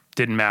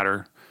 didn't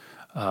matter.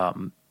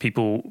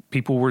 People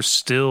were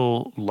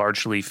still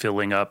largely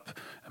filling up.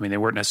 I mean, they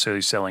weren't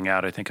necessarily selling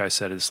out. I think I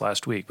said this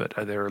last week, but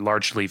they were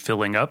largely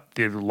filling up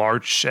the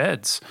large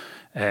sheds,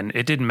 and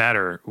it didn't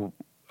matter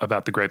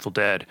about the Grateful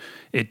Dead.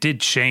 It did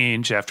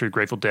change after the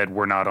Grateful Dead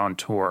were not on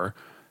tour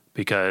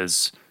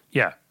because,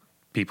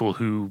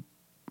 people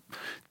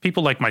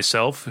like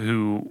myself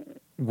who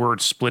were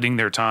splitting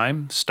their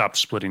time stopped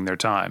splitting their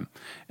time.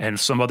 And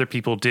some other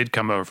people did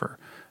come over.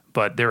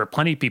 But there are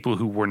plenty of people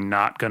who were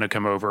not going to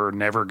come over,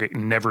 never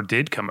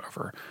did come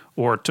over,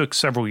 or it took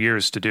several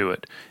years to do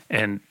it.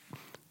 And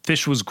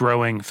Fish was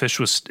growing.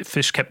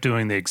 Fish kept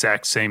doing the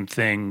exact same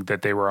thing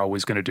that they were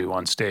always going to do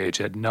on stage.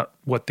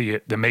 What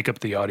the makeup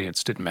of the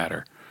audience didn't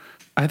matter.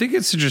 I think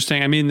it's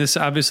interesting. I mean, this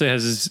obviously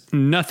has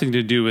nothing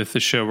to do with the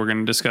show we're going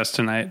to discuss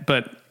tonight,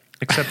 but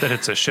except that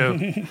it's a show,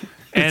 and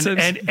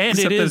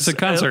it is a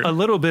concert. A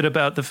little bit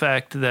about the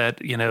fact that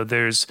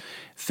there's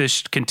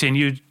Fish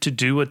continued to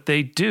do what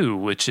they do,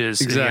 which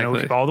is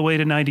exactly all the way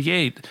to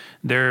 98.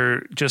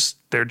 They're just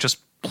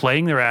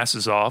playing their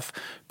asses off,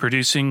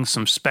 producing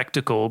some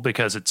spectacle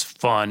because it's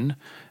fun.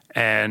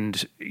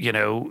 And,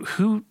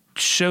 who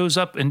shows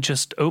up and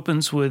just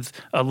opens with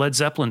a Led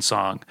Zeppelin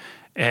song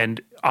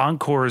and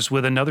encores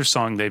with another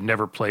song they've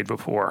never played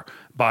before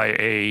by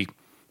a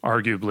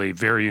arguably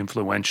very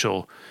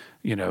influential,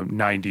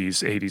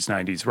 90s, 80s,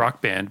 90s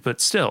rock band. But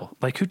still,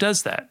 like, who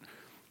does that?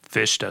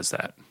 Fish does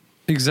that.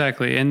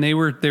 Exactly. And they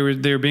were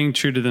being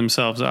true to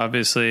themselves,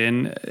 obviously.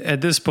 And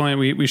at this point,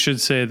 we should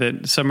say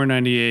that Summer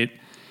 98,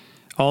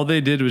 all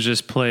they did was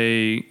just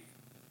play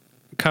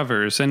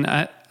covers and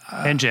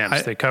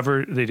jams. They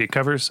did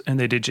covers and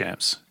they did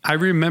jams. I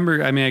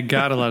remember, I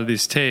got a lot of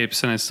these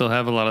tapes and I still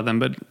have a lot of them,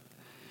 but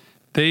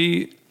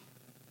I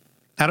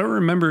don't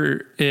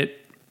remember it.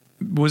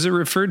 Was it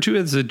referred to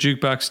as a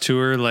jukebox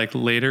tour like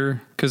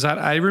later? Because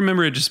I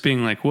remember it just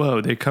being like, whoa,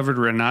 they covered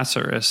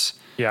Rhinoceros.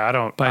 Yeah, I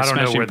don't by know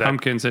Smashing where that.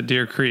 Pumpkins at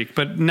Deer Creek.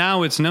 But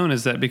now it's known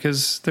as that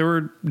because there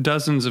were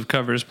dozens of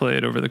covers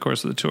played over the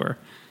course of the tour.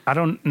 I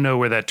don't know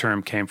where that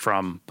term came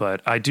from,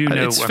 but I do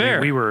know. It's I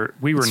fair. mean,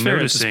 we were It's fair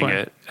at this noticing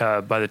point.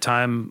 it by the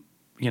time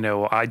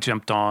I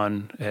jumped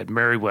on at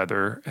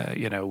Merriweather.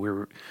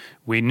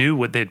 We knew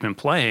what they'd been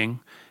playing,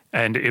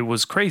 and it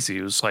was crazy.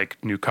 It was like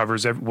new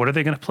covers. What are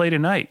they going to play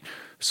tonight?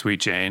 Sweet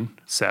Jane,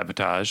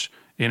 Sabotage.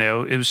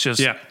 It was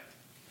just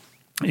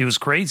it was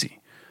crazy,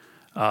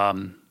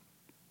 and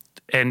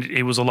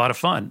it was a lot of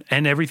fun,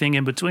 and everything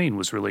in between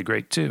was really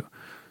great too.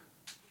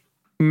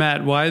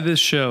 Matt, why this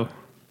show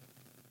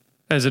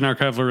as an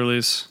archival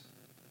release?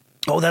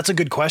 Oh, that's a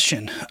good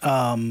question.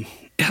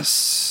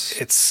 Yes.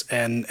 It's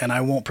and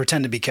I won't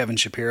pretend to be Kevin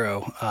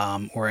Shapiro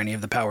or any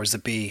of the powers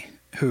that be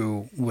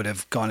who would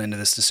have gone into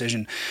this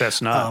decision.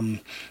 That's not.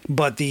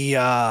 But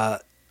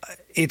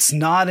it's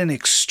not an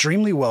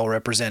extremely well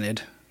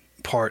represented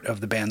part of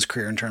the band's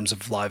career in terms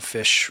of live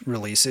Fish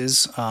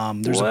releases.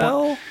 There's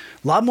a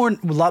lot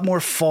more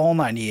fall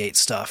 '98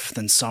 stuff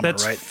than summer.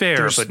 That's right? fair,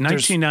 but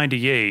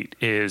 1998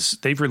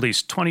 they've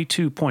released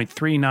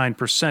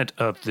 22.39%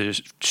 of the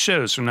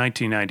shows from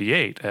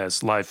 1998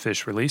 as live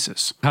Fish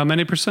releases. How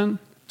many percent?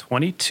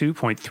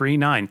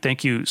 22.39.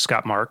 Thank you,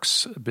 Scott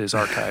Marks. Biz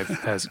Archive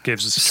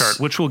gives us a chart,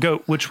 which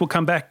we'll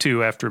come back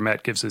to after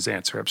Matt gives his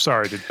answer. I'm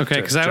sorry to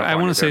because I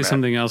want to say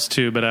something else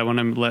too, but I want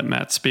to let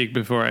Matt speak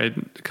before I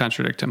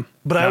contradict him.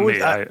 But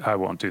I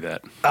won't do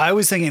that. I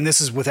was thinking,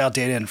 this is without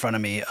data in front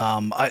of me.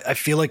 I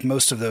feel like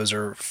most of those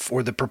or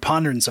the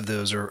preponderance of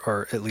those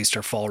are at least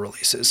are fall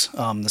releases.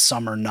 The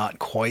summer, not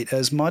quite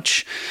as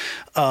much.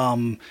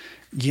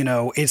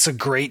 It's a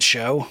great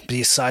show.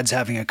 Besides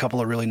having a couple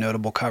of really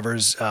notable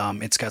covers,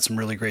 it's got some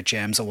really great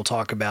jams that we'll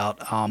talk about.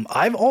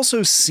 I've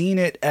also seen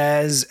it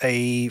as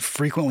a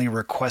frequently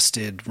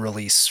requested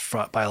release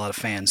by a lot of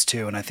fans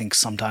too, and I think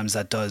sometimes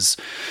that does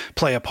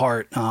play a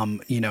part.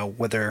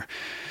 Whether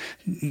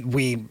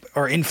we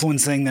are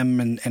influencing them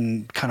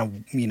and kind of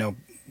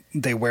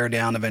they wear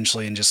down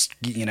eventually and just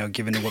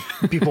give into what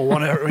people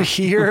want to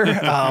hear,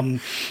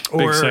 or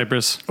Big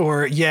Cypress,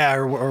 or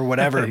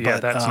whatever. Yeah,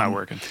 but that's not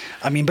working.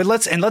 I mean, but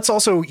let's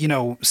also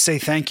say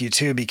thank you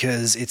too,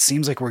 because it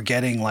seems like we're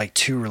getting like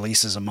 2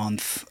 releases a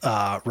month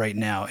right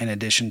now, in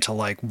addition to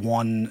like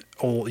one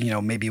old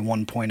maybe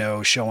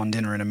 1.0 show on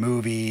Dinner and a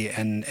Movie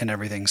and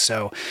everything.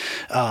 So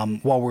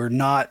while we're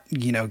not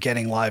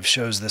getting live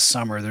shows this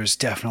summer, there's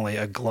definitely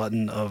a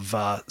glutton of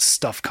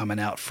stuff coming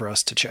out for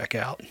us to check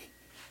out.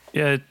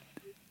 Yeah,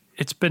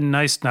 it's been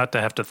nice not to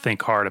have to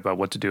think hard about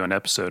what to do an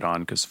episode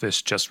on, because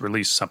Fish just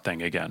released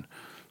something again.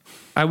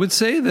 I would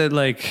say that,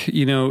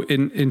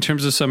 in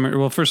terms of summer,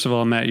 well, first of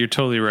all, Matt, you're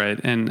totally right.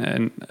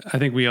 And I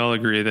think we all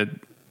agree that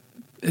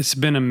it's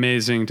been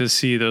amazing to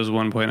see those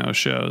 1.0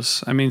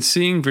 shows. I mean,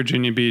 seeing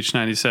Virginia Beach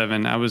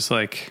 97, I was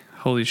like,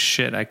 holy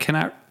shit, I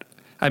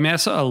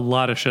saw a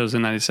lot of shows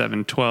in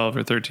 97, 12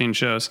 or 13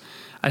 shows.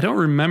 I don't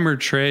remember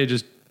Trey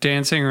just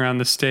dancing around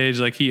the stage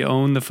like he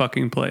owned the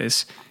fucking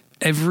place.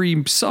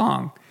 Every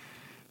song.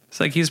 It's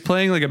like he's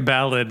playing like a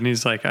ballad and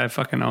he's like, I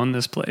fucking own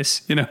this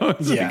place.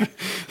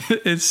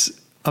 It's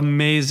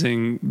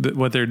amazing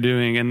what they're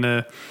doing. And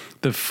the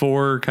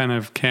 4 kind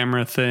of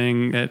camera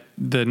thing at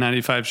the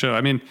 95 show.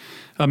 I mean,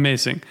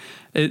 amazing.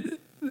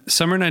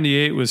 Summer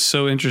 98 was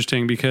so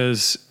interesting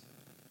because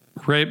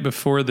right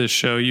before this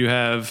show you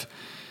have,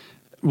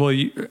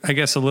 I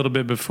guess a little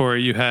bit before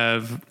you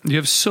have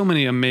so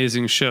many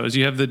amazing shows.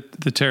 You have the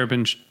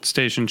Terrapin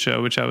Station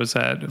show, which I was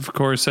at, of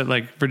course, at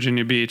like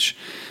Virginia Beach.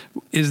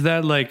 Is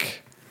that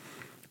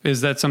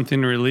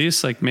something to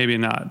release? Like maybe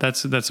not.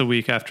 That's a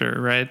week after,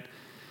 right?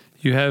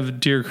 You have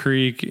Deer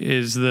Creek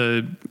is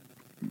a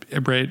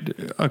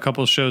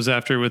couple shows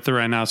after with the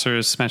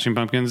Rhinoceros Smashing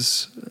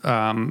Pumpkins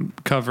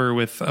cover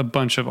with a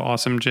bunch of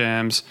awesome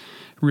jams.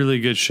 Really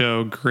good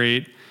show.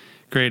 Great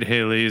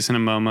Haley's and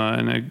a MoMA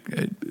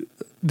and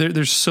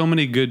there's so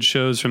many good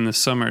shows from this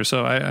summer.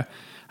 So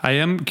I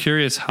am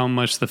curious how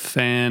much the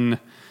fan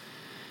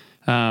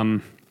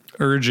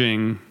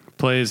urging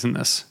plays in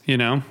this,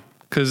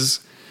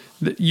 because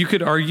you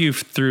could argue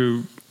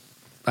through,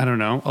 I don't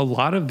know, a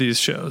lot of these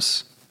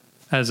shows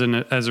as a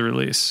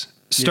release,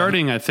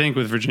 starting I think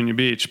with Virginia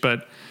Beach,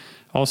 but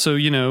also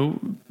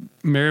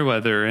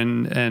Merriweather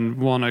and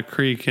Walnut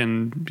Creek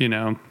and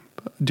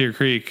Deer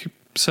Creek.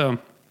 So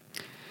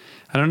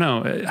I don't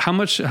know how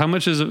much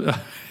is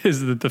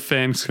the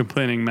fans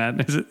complaining,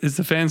 Matt? Is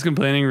the fans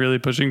complaining really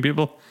pushing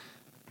people?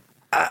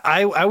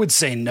 I would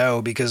say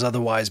no, because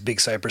otherwise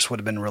Big Cypress would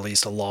have been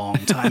released a long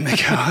time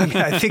ago. I mean,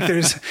 I think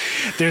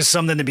there's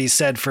something to be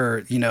said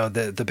for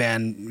the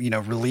band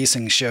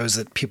releasing shows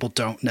that people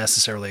don't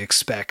necessarily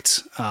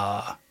expect.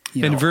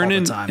 And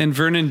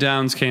Vernon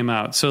Downs came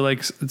out, so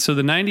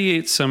the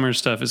 98 summer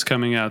stuff is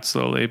coming out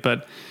slowly,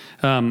 but.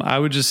 I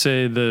would just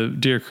say the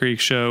Deer Creek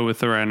show with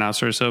the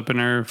Rhinoceros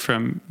opener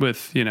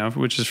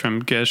which is from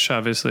Gish,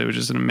 obviously, which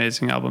is an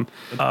amazing album.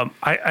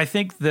 I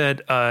think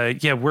that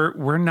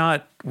we're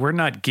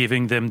not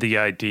giving them the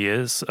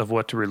ideas of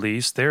what to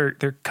release.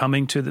 They're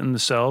coming to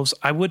themselves.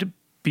 I would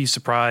be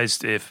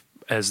surprised if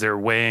as they're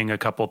weighing a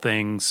couple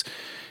things,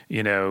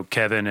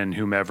 Kevin and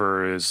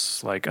whomever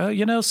is like,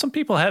 oh, some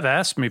people have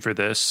asked me for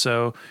this,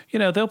 so,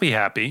 they'll be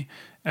happy,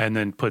 and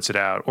then puts it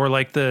out. Or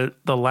like the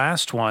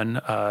last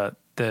one,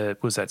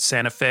 was that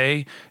Santa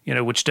Fe,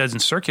 which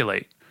doesn't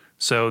circulate.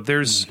 So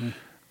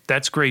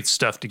that's great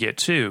stuff to get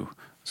too.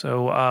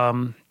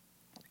 So,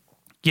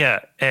 yeah,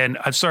 and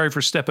I'm sorry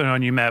for stepping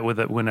on you, Matt, with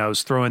it when I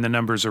was throwing the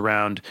numbers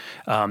around.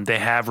 They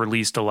have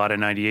released a lot of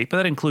 98, but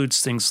that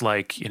includes things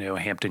like,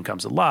 Hampton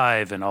Comes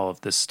Alive and all of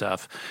this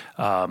stuff.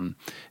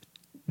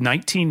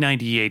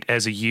 1998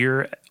 as a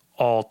year,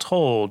 all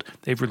told,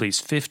 they've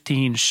released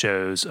 15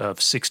 shows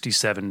of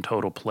 67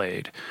 total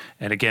played.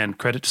 And again,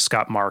 credit to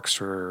Scott Marks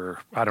for,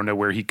 I don't know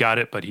where he got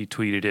it, but he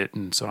tweeted it,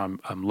 and so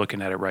I'm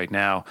looking at it right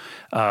now.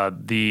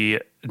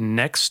 The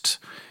next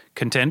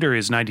contender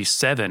is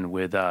 97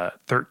 with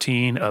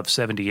 13 of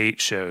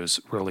 78 shows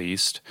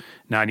released.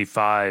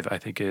 95, I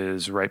think,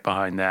 is right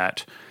behind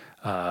that.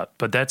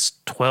 But that's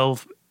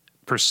 12%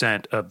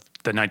 of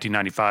the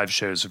 1995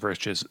 shows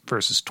versus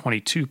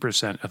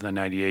 22% of the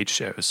 98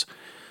 shows.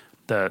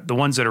 The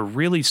ones that are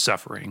really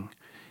suffering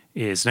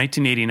is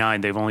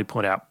 1989. They've only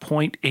put out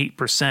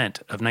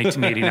 0.8% of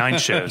 1989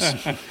 shows.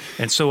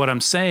 And so what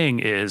I'm saying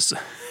is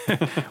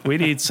we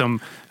need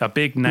a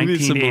big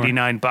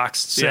 1989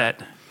 boxed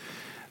set.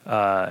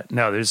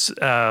 No, there's.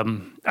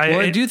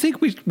 I do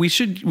think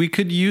we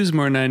could use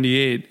more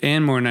 98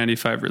 and more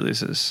 95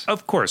 releases.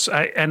 Of course,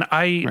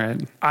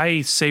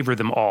 I savor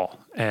them all,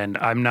 and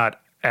I'm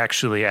not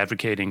actually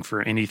advocating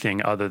for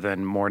anything other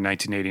than more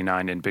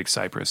 1989 and Big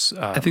Cypress.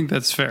 I think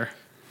that's fair.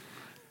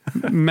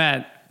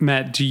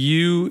 Matt, do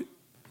you,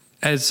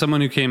 as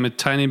someone who came a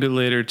tiny bit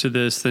later to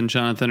this than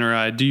Jonathan or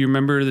I, do you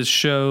remember this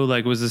show?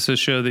 Like, was this a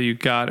show that you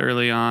got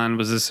early on?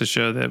 Was this a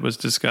show that was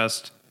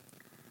discussed?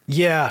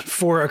 Yeah,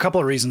 for a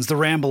couple of reasons. The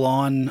Ramble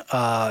On,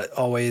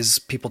 always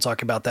people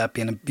talk about that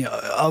being,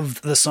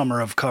 of the summer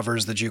of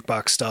covers, the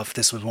jukebox stuff,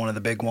 this was one of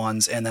the big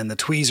ones. And then the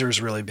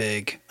Tweezer's really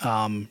big,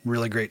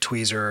 really great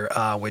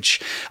Tweezer, which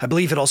I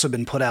believe had also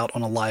been put out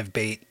on a live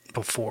bait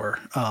before.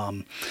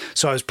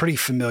 So I was pretty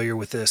familiar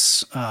with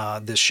this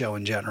show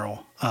in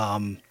general.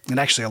 And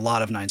actually a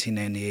lot of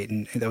 1998.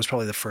 And that was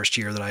probably the first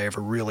year that I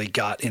ever really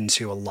got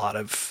into a lot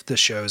of the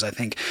shows. I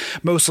think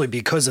mostly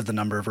because of the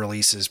number of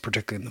releases,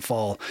 particularly in the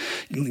fall,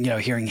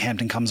 hearing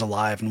Hampton Comes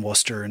Alive and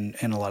Worcester and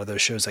a lot of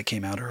those shows that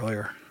came out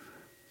earlier.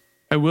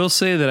 I will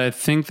say that I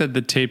think that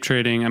the tape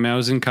trading, I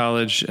was in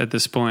college at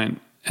this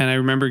point, and I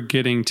remember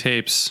getting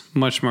tapes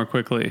much more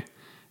quickly.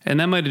 And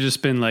that might have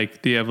just been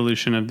like the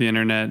evolution of the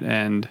internet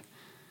and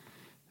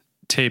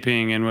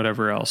taping and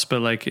whatever else.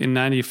 But like in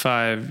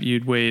 95,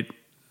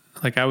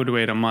 I would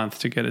wait a month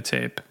to get a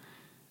tape.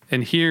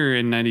 And here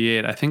in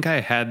 98, I think I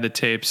had the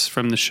tapes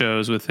from the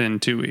shows within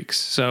 2 weeks.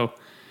 So,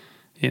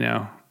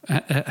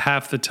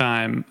 half the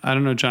time, I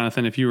don't know,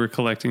 Jonathan, if you were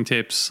collecting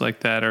tapes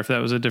like that or if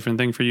that was a different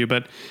thing for you,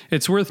 but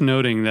it's worth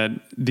noting that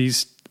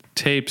these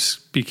tapes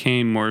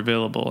became more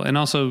available and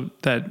also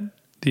that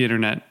the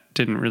internet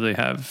didn't really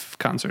have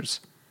concerts.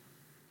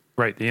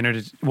 Right, the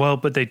internet. Well,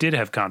 but they did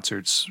have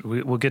concerts.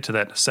 We'll get to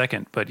that in a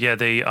second. But yeah,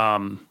 they.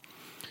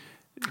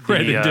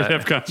 They did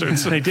have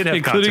concerts. They did have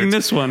including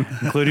concerts,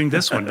 including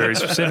this one very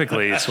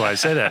specifically. That's why I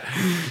say that.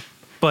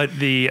 But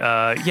the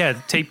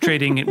tape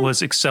trading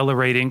was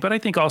accelerating. But I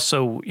think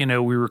also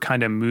we were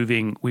kind of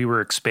moving. We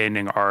were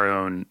expanding our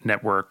own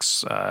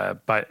networks.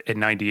 But in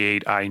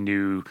 '98, I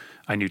knew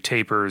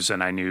tapers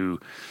and I knew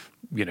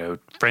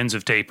friends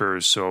of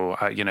tapers. So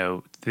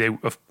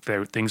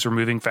things were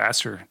moving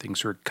faster.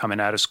 Things were coming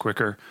at us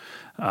quicker.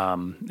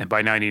 And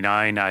by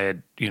 '99, I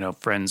had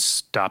friends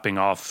stopping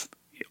off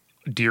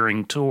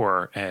during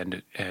tour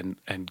and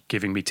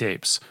giving me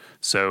tapes.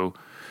 So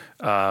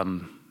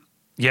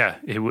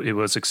it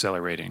was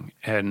accelerating.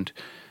 And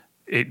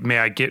may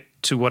I get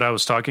to what I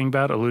was talking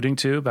about, alluding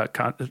to about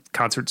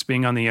concerts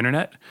being on the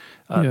internet?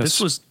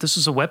 Yes. This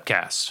is a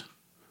webcast,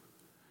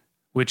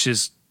 which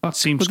seems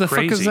crazy. What the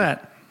fuck is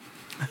that?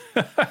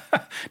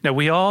 Now,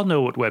 we all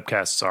know what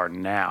webcasts are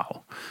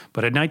now,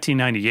 but in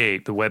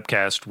 1998, the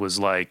webcast was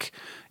like,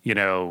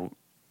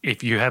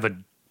 if you have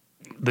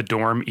the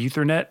dorm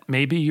Ethernet,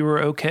 maybe you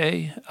were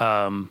okay.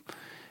 But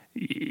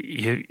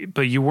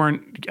you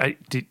weren't. I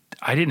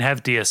didn't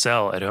have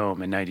DSL at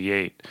home in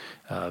 '98.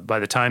 By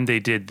the time they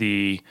did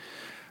the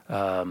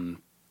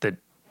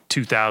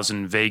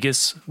 2000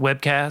 Vegas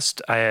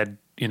webcast, I had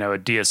a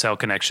DSL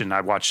connection.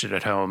 I watched it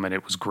at home, and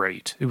it was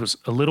great. It was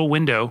a little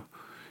window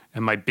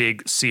and my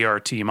big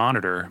CRT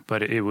monitor,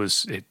 but it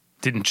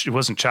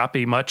wasn't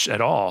choppy much at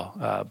all.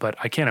 But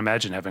I can't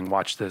imagine having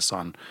watched this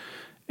on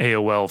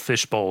AOL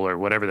Fishbowl or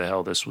whatever the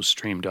hell this was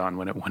streamed on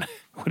when it went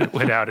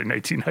out in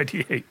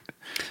 1998.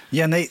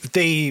 Yeah, and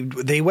they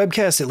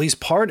webcast at least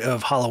part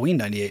of Halloween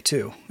 '98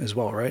 too, as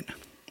well, right?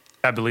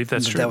 I believe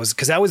that's true. That was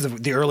because that was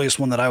the earliest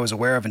one that I was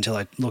aware of until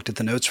I looked at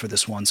the notes for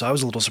this one. So I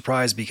was a little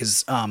surprised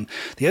because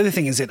the other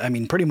thing is that, I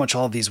mean, pretty much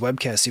all of these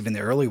webcasts, even the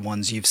early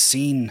ones, you've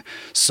seen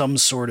some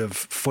sort of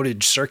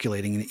footage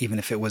circulating, even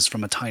if it was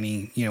from a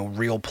tiny,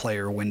 real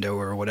player window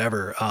or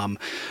whatever.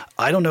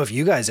 I don't know if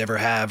you guys ever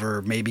have,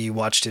 or maybe you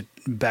watched it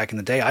back in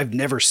the day. I've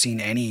never seen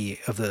any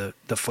of the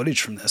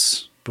footage from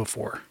this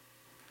before.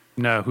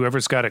 No,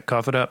 whoever's got it,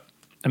 cough it up.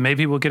 And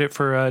maybe we'll get it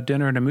for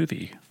dinner and a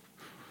movie.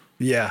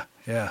 Yeah.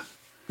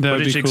 That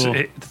would be cool.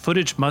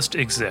 Footage must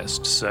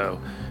exist,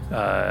 so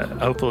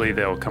hopefully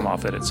they'll come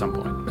off it at some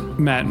point.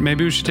 Matt,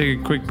 maybe we should take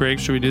a quick break.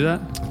 Should we do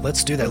that?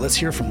 Let's do that. Let's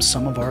hear from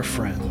some of our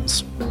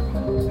friends.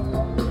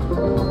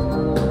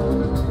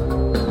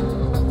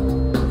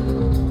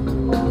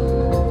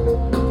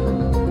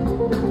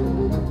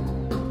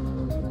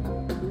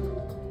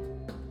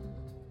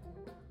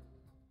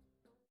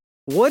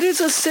 What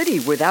is a city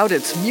without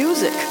its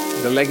music?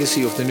 The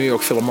legacy of the New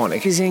York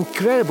Philharmonic is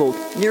incredible.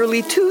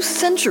 Nearly 2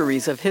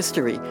 centuries of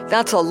history.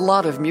 That's a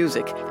lot of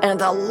music and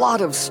a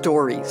lot of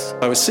stories.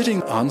 I was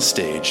sitting on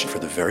stage for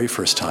the very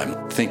first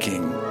time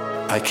thinking,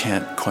 I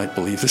can't quite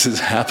believe this is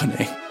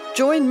happening.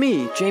 Join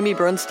me, Jamie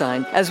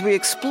Bernstein, as we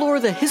explore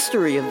the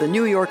history of the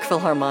New York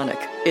Philharmonic.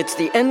 It's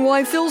the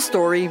NY Phil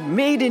Story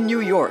Made in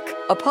New York,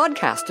 a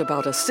podcast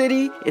about a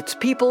city, its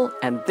people,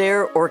 and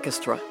their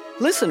orchestra.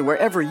 Listen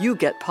wherever you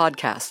get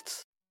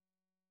podcasts.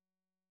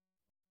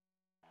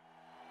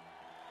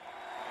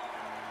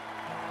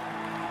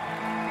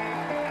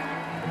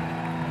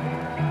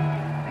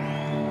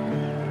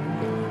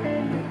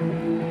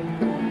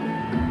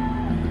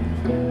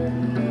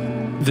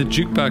 The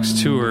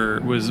jukebox tour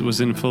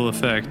was in full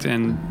effect,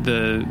 and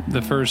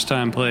the first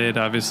time played,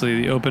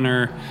 obviously the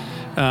opener.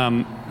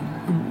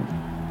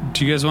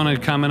 Do you guys want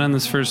to comment on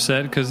this first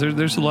set? Because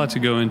there's a lot to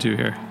go into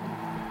here.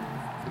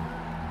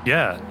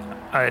 Yeah,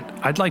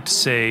 I'd like to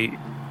say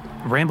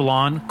Ramble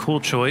On, cool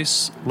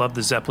choice. Love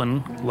the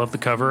Zeppelin, love the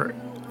cover.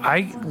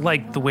 I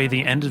like the way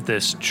the end of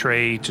this,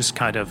 Trey just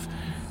kind of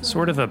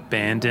sort of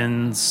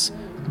abandons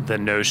the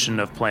notion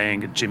of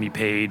playing a Jimmy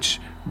Page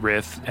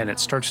riff, and it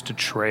starts to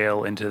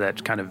trail into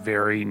that kind of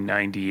very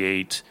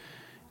 98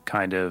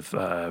 kind of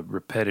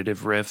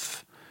repetitive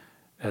riff,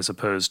 as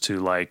opposed to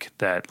like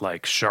that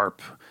like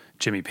sharp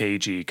Jimmy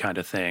Pagey kind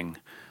of thing.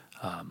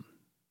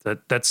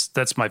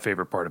 That's my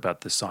favorite part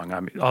about this song. I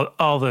mean,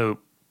 although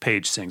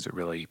Page sings it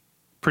really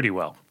pretty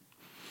well.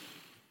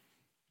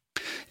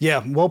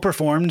 Yeah, well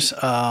performed.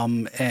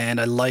 And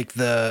I like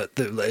the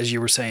as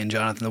you were saying,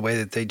 Jonathan, the way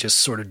that they just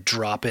sort of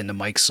drop into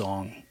Mike's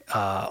song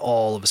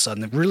all of a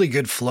sudden. A really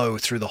good flow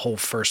through the whole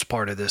first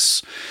part of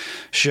this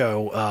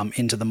show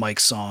into the Mike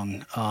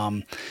song.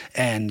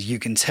 And you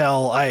can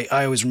tell, I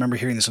always remember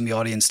hearing this on the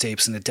audience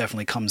tapes, and it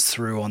definitely comes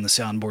through on the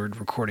soundboard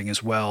recording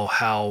as well,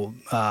 how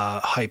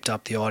hyped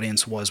up the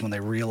audience was when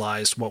they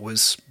realized what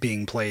was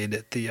being played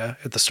at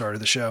the start of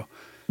the show.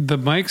 The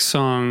Mike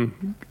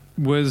song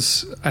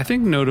was, I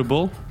think,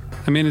 notable.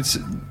 I mean, it's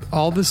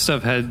all this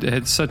stuff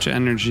had such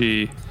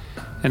energy,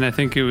 and I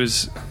think it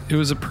was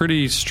a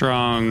pretty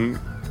strong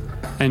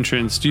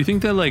entrance. Do you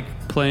think that like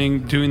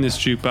doing this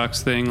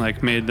jukebox thing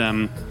like made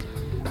them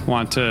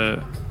want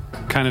to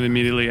kind of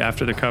immediately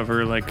after the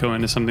cover like go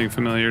into something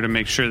familiar to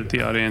make sure that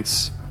the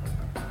audience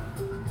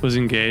was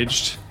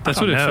engaged?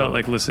 That's what it felt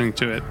like listening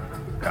to it.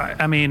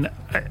 I mean,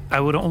 I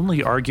would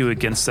only argue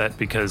against that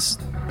because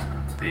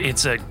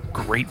it's a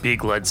great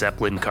big Led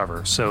Zeppelin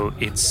cover, so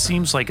it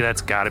seems like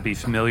that's got to be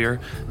familiar.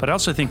 But I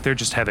also think they're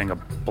just having a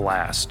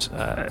blast.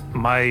 I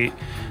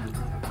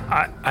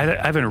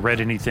haven't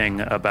read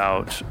anything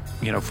about,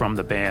 from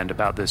the band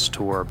about this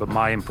tour, but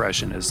my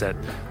impression is that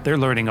they're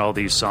learning all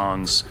these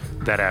songs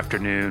that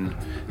afternoon,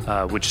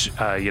 which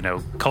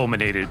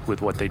culminated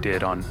with what they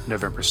did on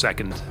November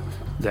 2nd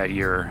that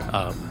year.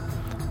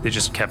 They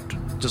just kept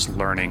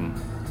learning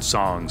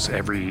songs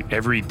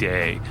every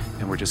day,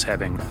 and we're just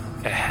having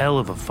a hell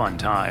of a fun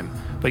time.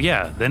 But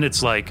yeah, then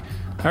it's like,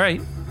 all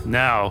right,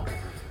 now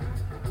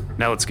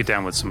let's get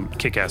down with some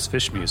kick-ass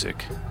Fish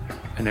music,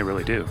 and they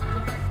really do.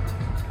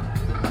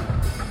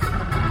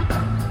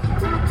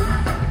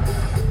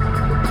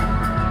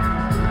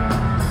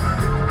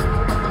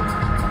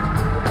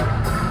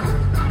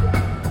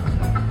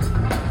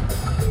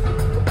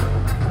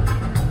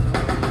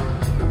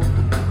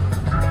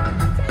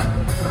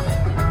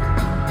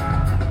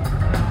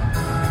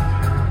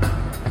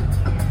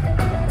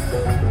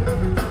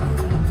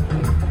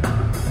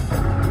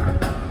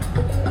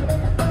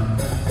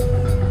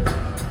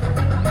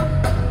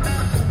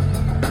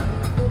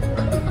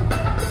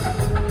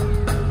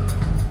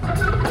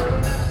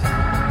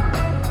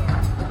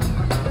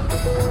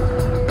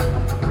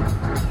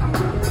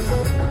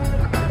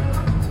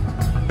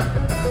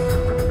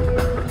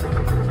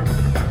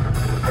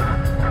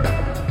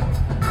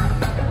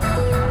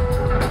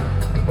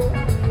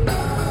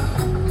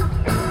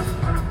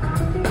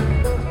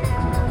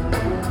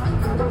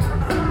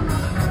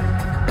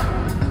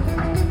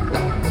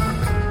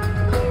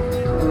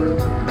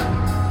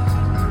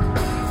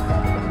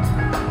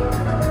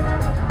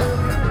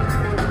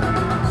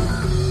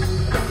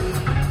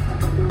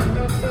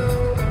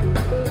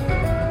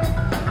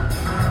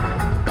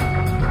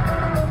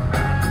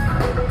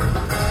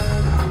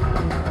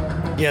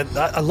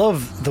 Yeah, I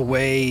love the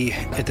way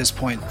at this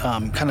point,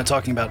 kind of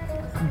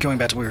going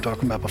back to what we were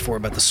talking about before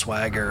about the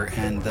swagger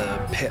and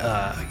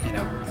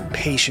the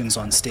patience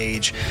on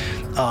stage,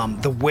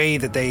 the way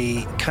that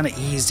they kind of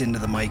eased into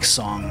the Mike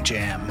song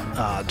jam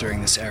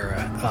during this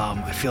era.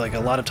 I feel like a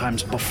lot of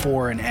times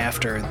before and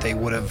after Trey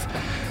would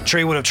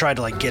have tried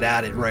to like get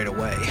at it right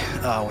away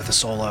with a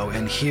solo,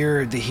 and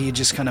here he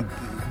just kind of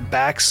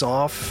backs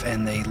off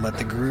and they let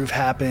the groove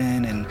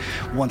happen, and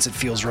once it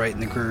feels right in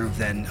the groove,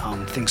 then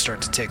things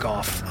start to take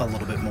off a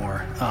little bit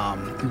more.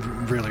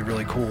 Really,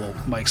 really cool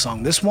Mike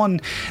song. This one,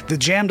 the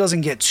jam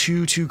doesn't get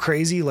too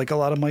crazy like a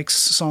lot of Mike's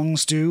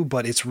songs do,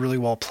 but it's really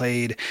well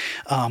played.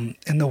 And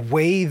the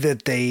way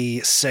that they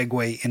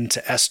segue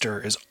into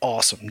Esther is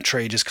awesome.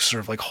 Trey just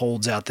sort of like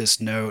holds out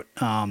this note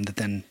that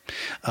then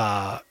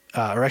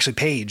or actually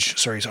Paige,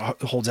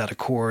 holds out a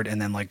chord and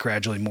then like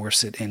gradually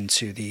morphs it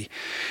into the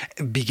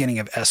beginning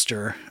of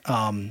Esther,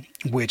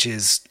 which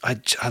is,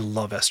 I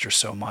love Esther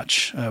so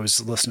much. I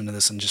was listening to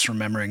this and just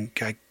remembering,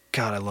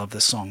 God, I love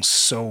this song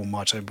so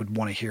much. I would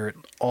want to hear it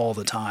all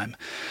the time.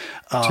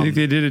 Do you think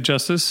they did it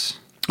justice?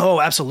 Oh,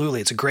 absolutely.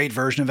 It's a great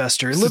version of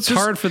Esther. It's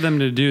hard for them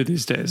to do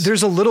these days.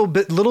 There's a little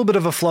bit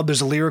of a flub.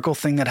 There's a lyrical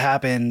thing that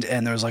happened,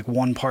 and there's like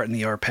one part in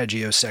the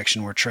arpeggio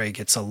section where Trey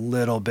gets a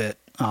little bit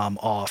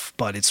off,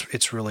 but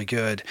it's really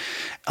good.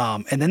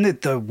 And then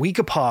the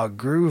Weekapaug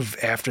groove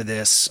after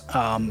this,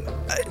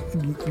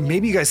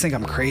 maybe you guys think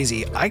I'm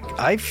crazy.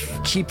 I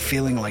keep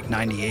feeling like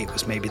 98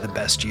 was maybe the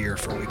best year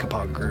for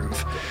Weekapaug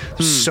groove.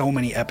 So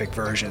many epic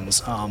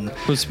versions. Well,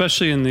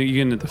 especially in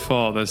the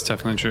fall, that's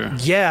definitely true.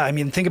 Yeah, I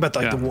mean, think about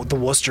the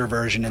Worcester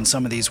version and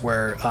some of these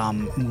where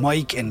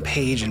Mike and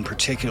Paige in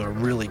particular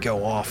really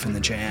go off in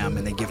the jam,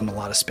 and they give them a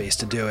lot of space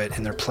to do it,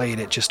 and they're played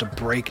at just a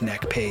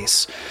breakneck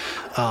pace.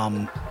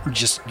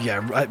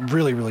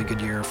 Really, really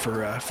good year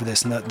for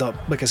this. And the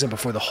like I said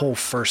before, the whole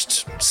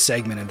first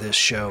segment of this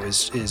show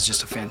is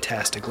just a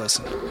fantastic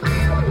listen.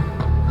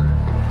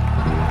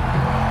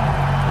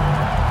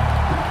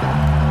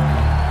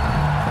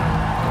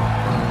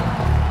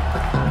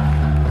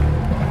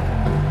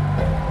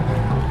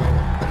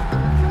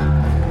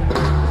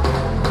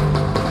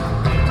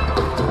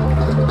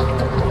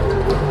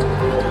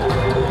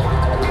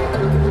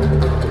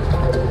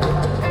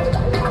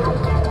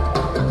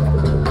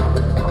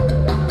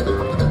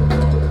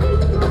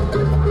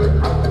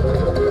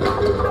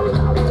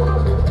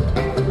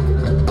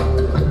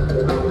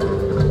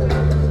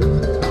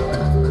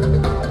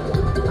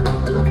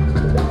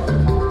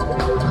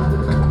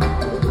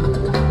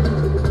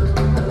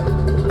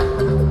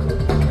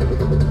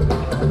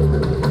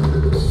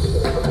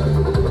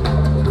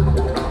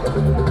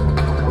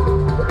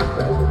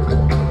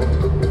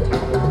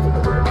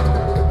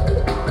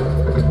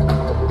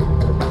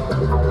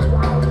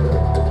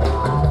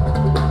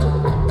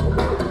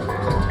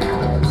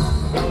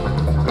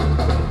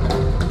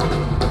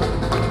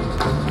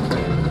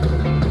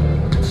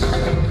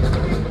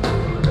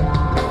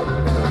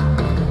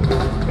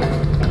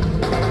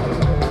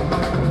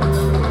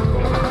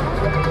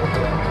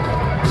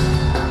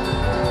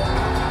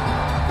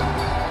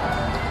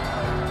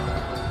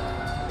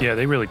 Yeah,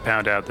 they really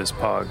pound out this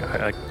Pog.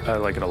 I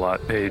like it a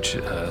lot. Paige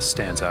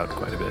stands out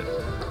quite a bit.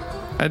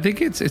 I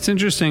think it's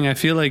interesting. I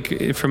feel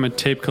like from a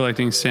tape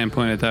collecting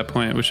standpoint at that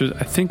point, which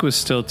I think was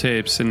still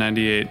tapes in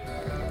 98,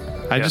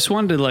 I just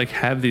wanted to like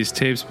have these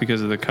tapes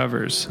because of the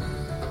covers.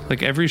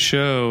 Like every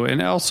show,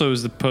 and also it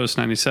was the post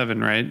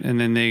 97, right?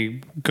 And then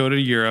they go to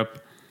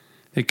Europe,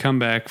 they come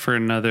back for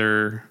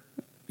another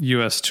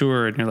US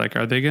tour, and you're like,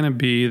 are they going to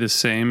be the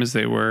same as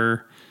they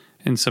were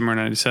in summer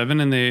 97?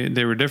 And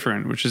they were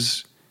different, which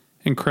is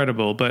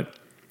incredible. But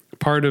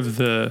part of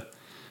the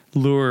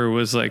lure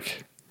was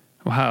like,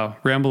 wow,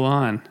 Ramble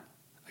On,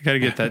 I got to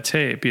get that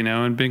tape,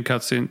 and Bing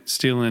Cut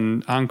Steel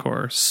and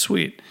Encore,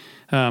 sweet.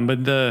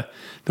 But the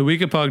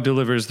Weekapaug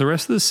delivers. The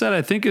rest of the set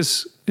I think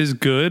is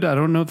good. I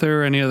don't know if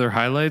there are any other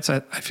highlights. I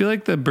feel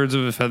like the Birds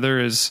of a Feather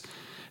has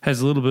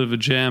a little bit of a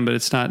jam, but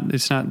it's not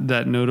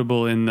that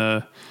notable in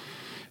the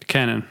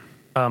canon.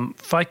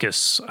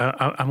 Ficus.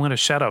 I'm going to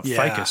shout out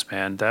Ficus,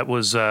 man. That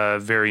was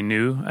very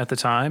new at the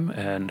time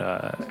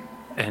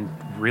and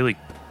really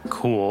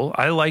cool.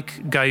 I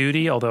like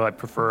Gaiuti, although I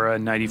prefer a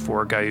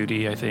 94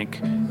 Gaiuti, I think,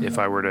 if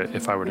I were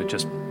to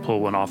just pull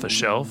one off the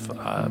shelf,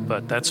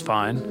 but that's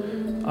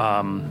fine.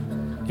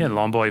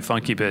 Long Boy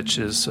Funky Bitch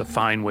is a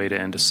fine way to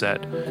end a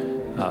set,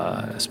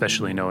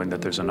 especially knowing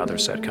that there's another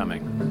set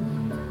coming.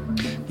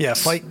 Yeah,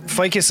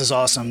 Ficus is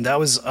awesome. That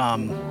was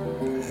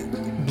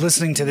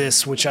listening to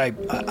this, which I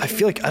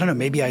feel like, I don't know,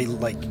 maybe I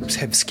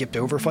have skipped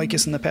over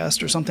Ficus in the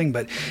past or something,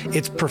 but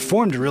it's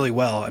performed really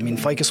well. I mean,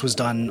 Ficus was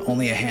done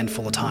only a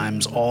handful of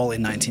times, all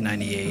in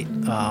 1998.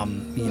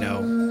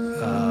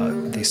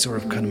 they sort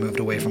of kind of moved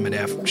away from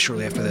it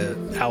shortly after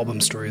the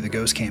album Story of the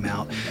Ghost came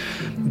out.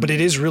 But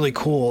it is really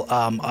cool.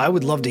 I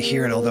would love to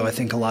hear it, although I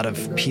think a lot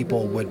of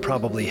people would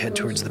probably head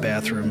towards the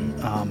bathroom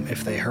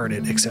if they heard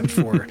it, except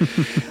for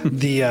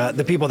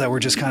the people that were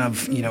just kind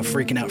of,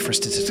 freaking out for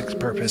statistics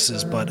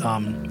purposes. But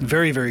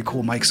very, very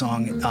cool Mike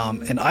song.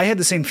 And I had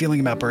the same feeling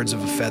about Birds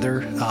of a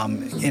Feather.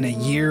 In a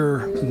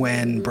year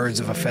when Birds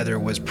of a Feather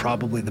was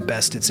probably the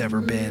best it's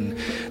ever been,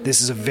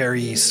 this is a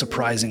very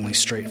surprisingly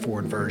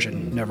straightforward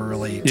version. Never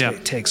really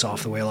takes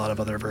off the way a lot of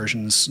other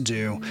versions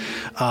do.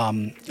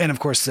 And of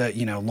course, the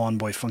Lawn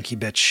Boy Funky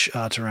Bitch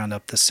to round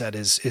up the set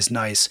is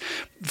nice.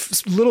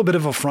 A little bit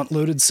of a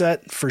front-loaded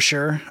set for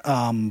sure,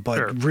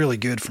 but really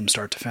good from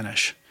start to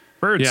finish.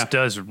 Birds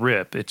does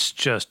rip. It's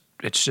just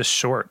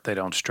short. They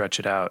don't stretch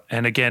it out.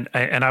 And again,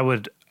 I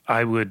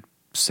would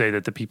say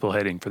that the people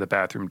heading for the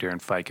bathroom during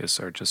Ficus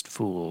are just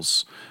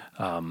fools.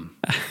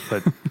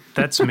 But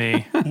that's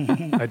me.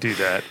 I do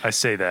that. I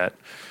say that.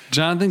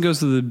 Jonathan goes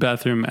to the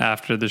bathroom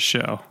after the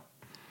show.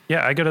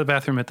 Yeah, I go to the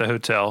bathroom at the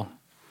hotel.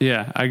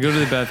 Yeah, I go to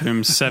the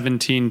bathroom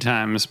 17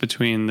 times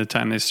between the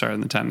time they start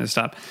and the time they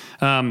stop.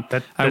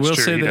 That's I will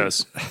true, say he that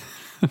does.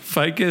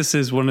 Ficus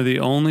is one of the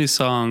only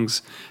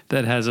songs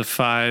that has a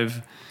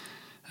 5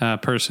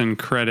 person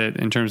credit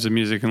in terms of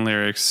music and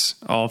lyrics,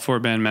 all 4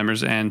 band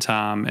members and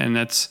Tom. And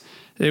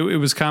it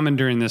was common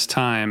during this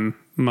time,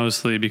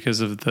 mostly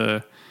because of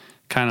the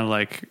kind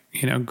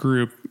of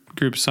group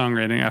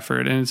songwriting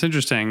effort. And it's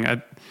interesting.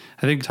 I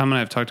think Tom and I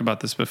have talked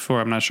about this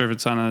before. I'm not sure if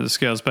it's on the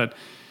scales, but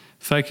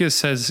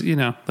Ficus has,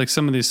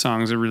 some of these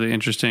songs are really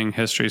interesting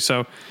history.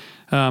 So,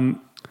 all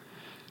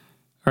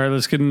right,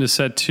 let's get into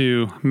set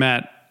 2.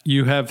 Matt,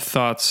 you have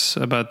thoughts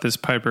about this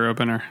Piper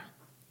opener.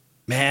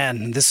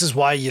 Man, this is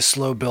why you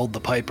slow build the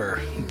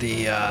Piper.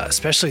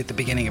 Especially at the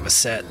beginning of a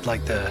set,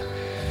 like the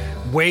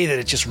way that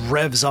it just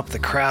revs up the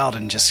crowd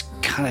and just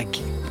kind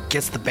of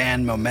gets the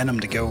band momentum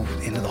to go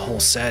into the whole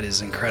set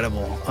is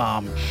incredible.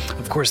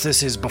 Of course,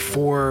 this is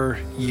before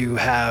you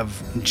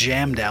have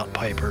jammed out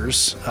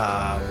Pipers,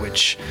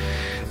 which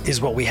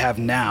is what we have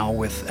now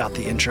without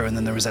the intro. And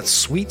then there was that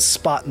sweet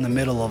spot in the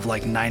middle of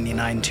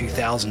 99,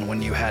 2000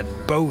 when you had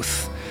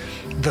both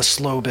the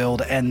slow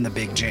build and the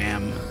big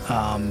jam.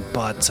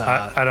 But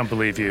I don't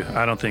believe you.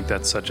 I don't think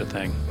that's such a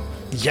thing.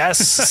 Yes,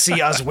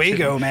 see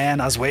Oswego,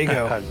 man,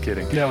 Oswego. I'm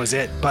kidding. That was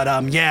it. But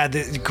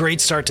the great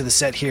start to the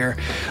set here.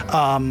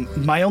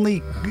 My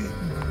only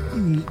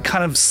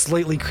kind of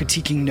slightly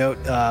critiquing note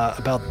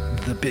about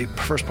the big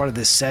first part of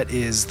this set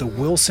is the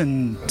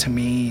Wilson, to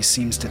me,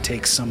 seems to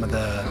take some of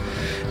the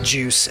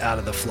juice out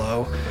of the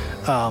flow.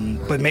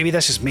 But maybe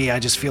that's just me. I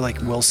just feel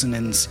like Wilson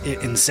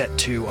in set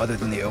 2, other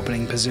than the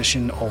opening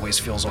position, always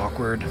feels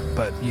awkward.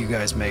 But you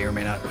guys may or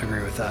may not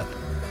agree with that.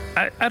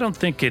 I don't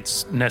think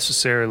it's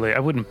necessarily. I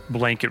wouldn't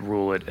blanket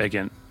rule it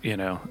again.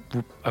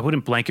 I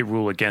wouldn't blanket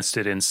rule against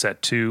it in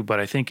set 2,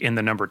 but I think in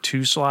the number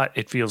 2 slot,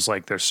 it feels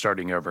like they're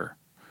starting over.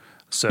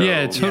 So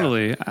yeah,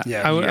 totally.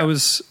 I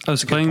was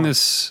playing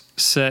this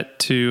set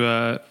to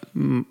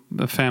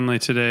a family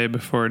today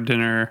before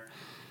dinner,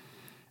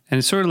 and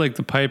it's sort of like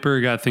the Piper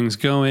got things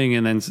going,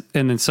 and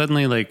then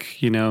suddenly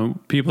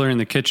people are in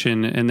the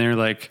kitchen and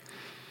they're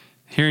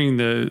hearing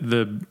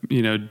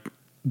the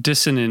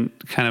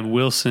dissonant kind of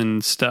Wilson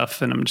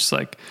stuff, and I'm just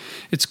like,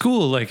 it's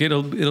cool,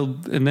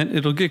 and then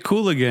it'll get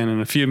cool again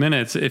in a few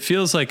minutes. It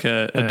feels like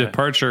a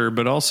departure,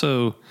 but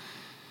also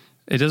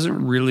it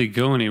doesn't really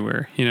go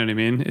anywhere. You know what I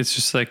mean? It's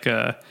just like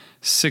a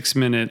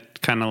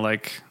 6-minute kind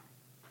of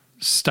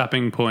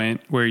stopping point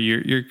where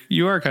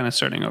you are kind of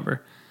starting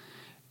over.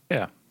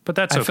 Yeah, but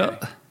that's okay.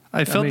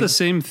 I felt the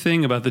same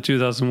thing about the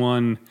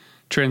 2001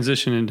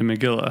 transition into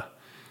Megillah.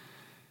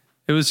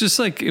 It was just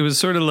it was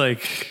sort of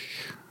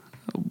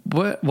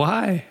what?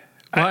 Why?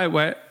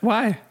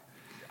 Why?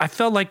 I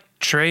felt like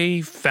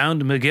Trey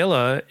found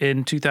Megillah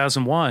in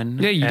 2001.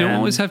 Yeah, you don't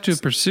always have to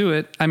pursue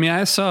it. I mean,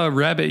 I saw a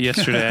rabbit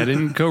yesterday. I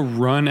didn't go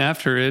run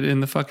after it in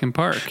the fucking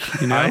park.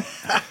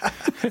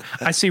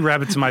 I see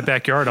rabbits in my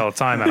backyard all the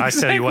time, and I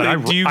tell you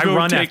what, do you I go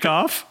run take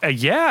off?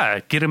 Yeah,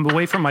 get him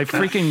away from my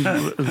freaking.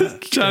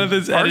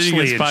 Jonathan's editing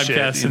his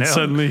podcast, and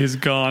suddenly he's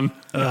gone.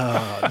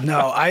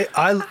 No,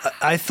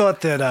 I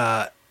thought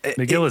that.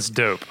 Megillah's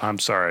dope. I'm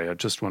sorry. I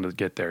just wanted to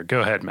get there.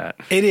 Go ahead, Matt.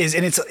 It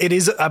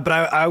is. But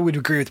I would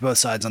agree with both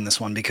sides on this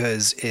one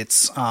because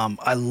it's,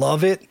 I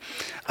love it.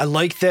 I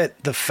like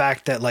that the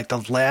fact that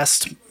the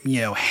last,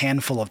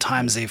 handful of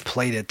times they've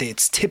played it,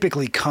 it's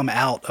typically come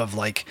out of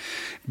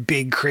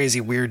big,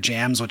 crazy, weird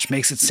jams, which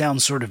makes it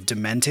sound sort of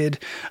demented.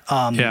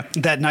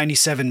 That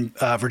 97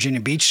 Virginia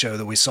Beach show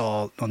that we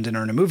saw on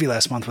Dinner and a Movie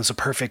last month was a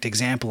perfect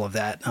example of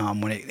that.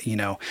 When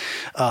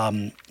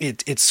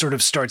it sort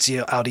of starts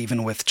out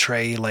even with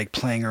Trey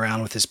playing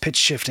around with his pitch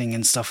shifting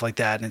and stuff like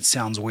that, and it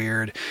sounds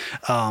weird.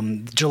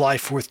 July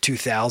 4th,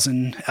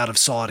 2000 out of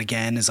Saw It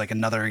Again is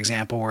another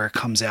example where it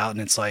comes out and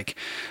it's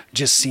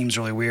just seems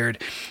really weird.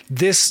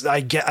 This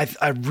this,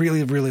 I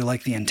really, really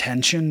like the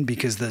intention,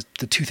 because the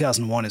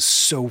 2001 is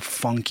so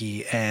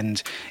funky,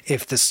 and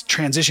if this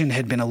transition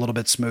had been a little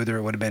bit smoother,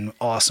 it would have been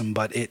awesome,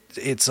 but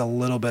it's a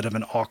little bit of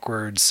an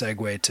awkward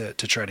segue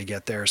to try to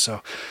get there.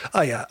 So,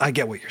 yeah, I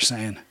get what you're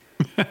saying.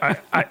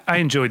 I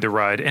enjoyed the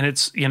ride, and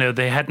it's,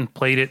 they hadn't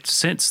played it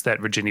since that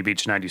Virginia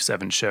Beach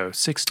 97 show,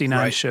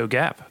 69 show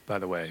gap, by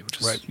the way,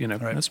 which is,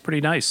 that's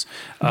pretty nice.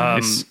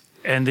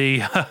 And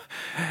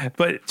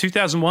but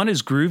 2001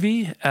 is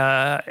groovy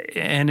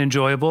and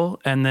enjoyable,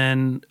 and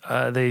then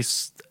they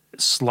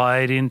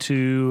slide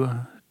into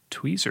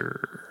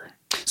Tweezer.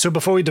 So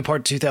before we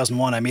depart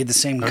 2001, I made the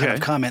same kind of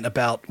comment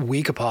about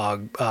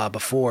Weekapog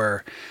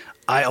before.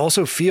 I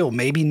also feel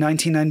maybe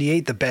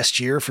 1998 the best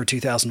year for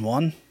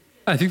 2001.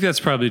 I think that's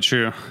probably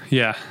true.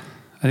 Yeah.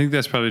 I think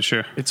that's probably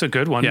true. It's a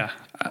good one. Yeah.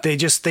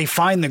 They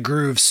find the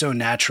groove so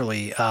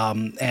naturally.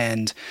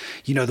 And,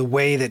 the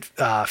way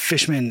that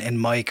Fishman and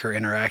Mike are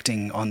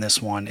interacting on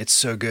this one, it's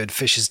so good.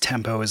 Fish's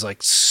tempo is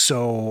like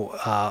so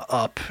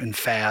up and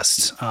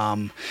fast.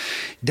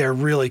 They're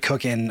really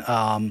cooking.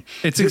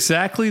 It's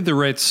exactly the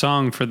right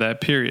song for that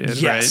period,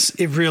 yes,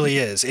 right? It really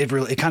is. It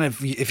kind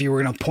of, if you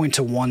were going to point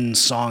to one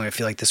song, I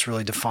feel like this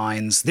really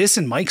defines this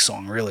and Mike's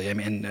song, really. I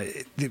mean,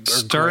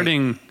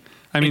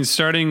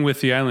 starting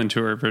with the Island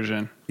Tour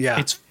version.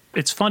 Yeah.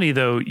 It's funny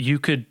though. You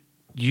can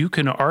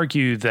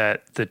argue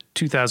that the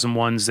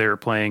 2001s they were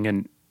playing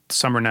in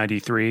Summer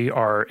 '93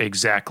 are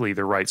exactly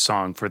the right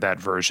song for that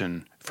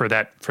version, for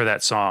that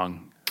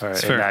song in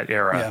that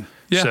era.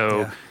 Yeah.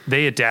 So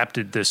they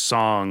adapted this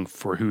song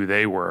for who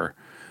they were.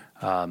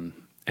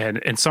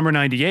 And Summer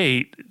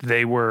 '98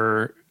 they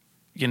were,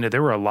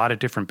 there were a lot of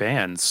different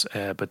bands,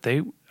 but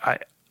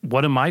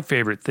one of my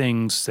favorite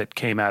things that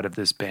came out of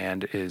this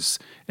band is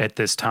at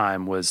this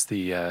time was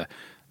the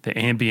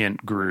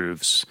ambient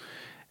grooves,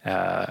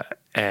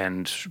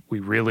 and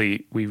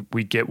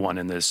we get one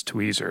in this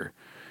Tweezer.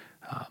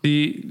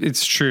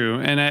 It's true,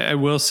 and I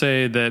will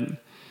say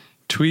that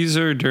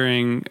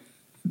Tweezer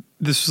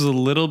this was a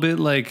little bit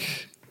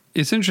like,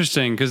 it's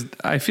interesting because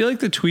I feel like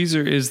the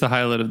Tweezer is the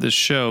highlight of this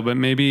show, but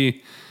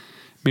maybe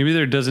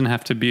there doesn't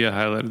have to be a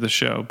highlight of the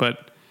show.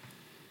 But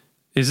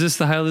is this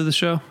the highlight of the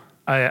show?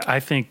 I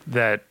think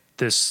that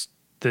this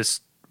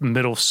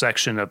middle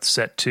section of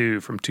set 2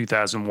 from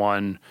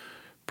 2001,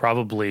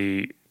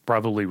 probably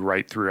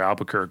right through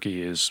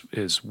Albuquerque,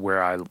 is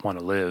where I want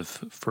to live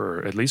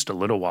for at least a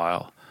little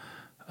while.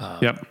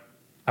 Yep.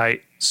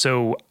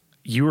 So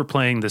you were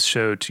playing this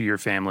show to your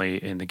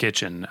family in the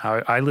kitchen.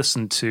 I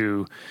listened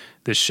to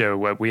this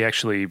show. We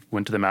actually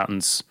went to the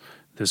mountains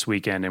this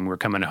weekend, and we're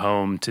coming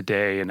home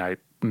today, and I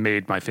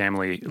made my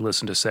family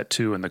listen to set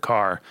 2 in the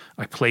car.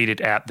 I played it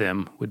at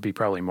them, would be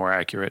probably more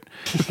accurate.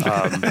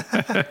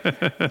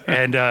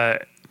 And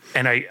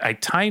I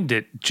timed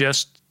it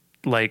just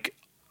like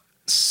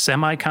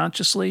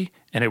semi-consciously,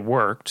 and it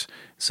worked,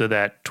 so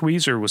that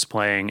Tweezer was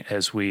playing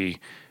as when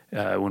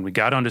we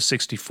got onto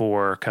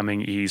 64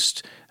 coming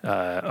east,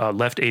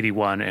 left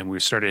 81, and we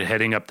started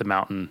heading up the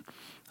mountain,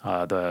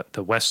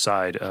 the west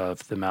side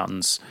of the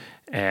mountains.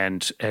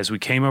 And as we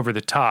came over the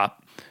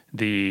top,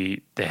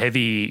 the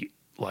heavy,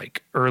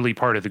 like early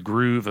part of the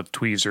groove of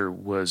Tweezer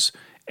was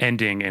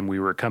ending, and we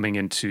were coming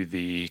into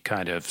the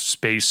kind of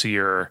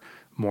spacier,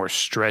 more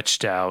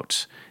stretched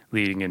out,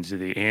 leading into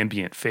the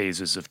ambient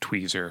phases of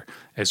Tweezer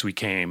as we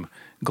came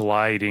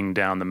gliding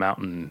down the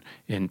mountain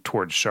in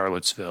towards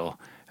Charlottesville,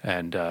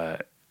 and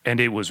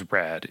it was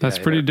rad. That's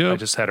pretty dope. I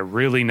just had a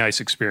really nice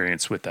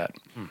experience with that.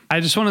 I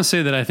just want to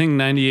say that I think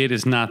 98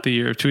 is not the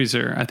year of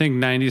Tweezer. I think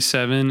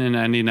 97 and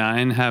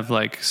 99 have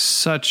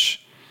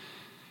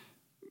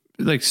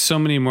so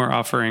many more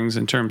offerings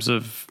in terms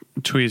of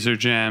Tweezer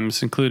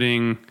jams,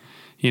 including,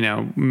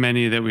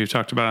 many that we've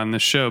talked about on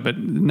this show. But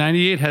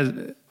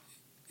 98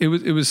 it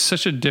was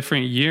such a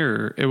different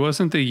year. It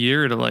wasn't the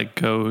year to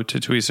go to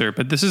Tweezer,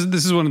 but this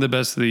is one of the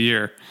best of the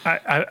year.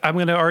 I'm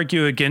going to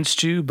argue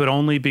against you, but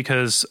only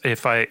because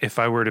if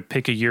I were to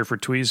pick a year for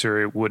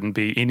Tweezer, it wouldn't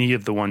be any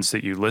of the ones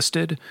that you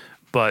listed.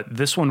 But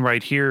this one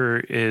right here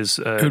is...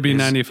 it would be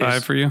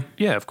 95 for you?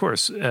 Yeah, of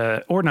course.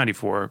 Or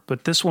 94.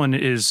 But this one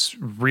is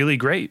really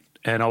great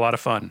and a lot of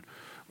fun.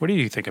 What do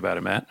you think about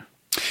it, Matt?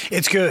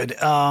 It's good.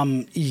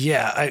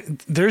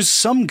 There's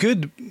some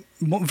good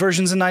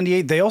versions in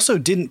 98. They also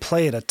didn't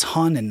play it a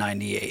ton in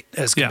 98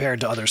 as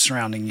compared to other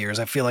surrounding years.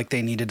 I feel like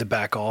they needed to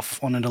back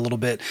off on it a little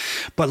bit.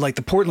 But like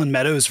the Portland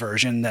Meadows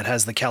version that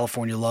has the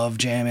California Love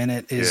jam in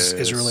it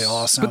is really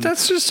awesome. But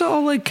that's just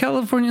all like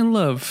California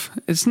Love.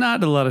 It's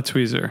not a lot of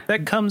Tweezer.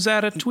 That comes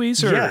out of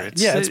Tweezer.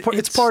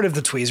 It's part of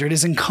the Tweezer. It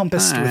is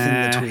encompassed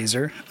within the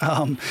Tweezer.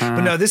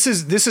 But no, this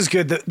is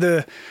good.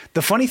 The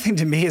funny thing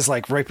to me is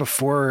like right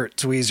before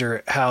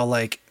Tweezer, how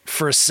like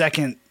for a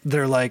second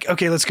they're like,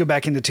 okay, let's go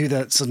back into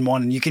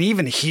 2001, and you can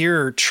even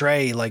hear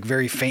Trey like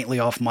very faintly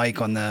off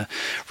mic on the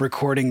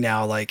recording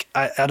now. Like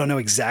I don't know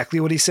exactly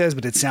what he says,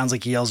 but it sounds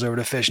like he yells over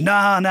to Fish,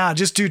 nah,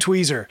 just do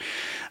Tweezer.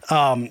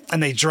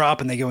 And they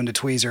drop and they go into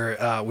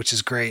tweezer, which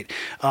is great.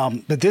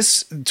 But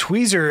this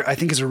tweezer, I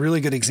think, is a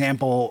really good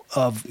example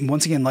of,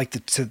 once again, like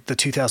the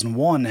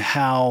 2001,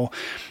 how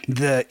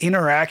the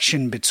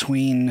interaction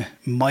between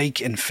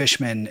Mike and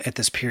Fishman at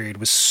this period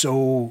was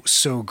so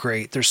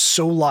great. They're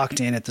so locked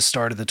in at the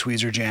start of the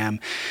tweezer jam.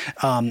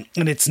 And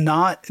it's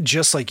not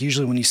just like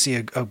usually when you see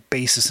a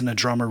bassist and a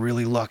drummer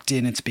really locked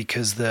in, it's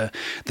because the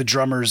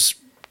drummer's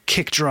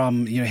kick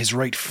drum, his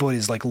right foot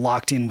is like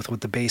locked in with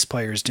what the bass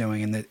player is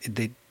doing, and that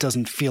it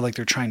doesn't feel like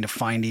they're trying to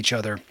find each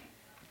other.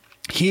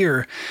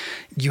 Here,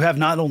 you have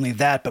not only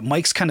that, but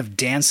Mike's kind of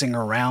dancing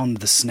around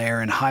the snare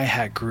and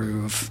hi-hat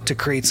groove to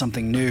create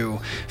something new.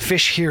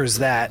 Fish hears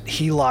that.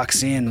 He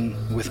locks in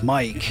with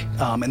Mike,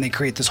 and they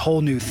create this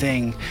whole new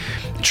thing.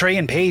 Trey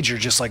and Paige are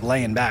just like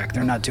laying back.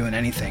 They're not doing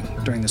anything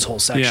during this whole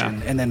section.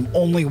 Yeah. And then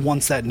only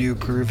once that new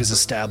groove is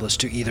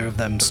established do either of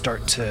them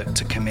start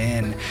to come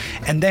in.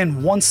 And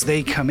then once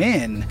they come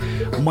in,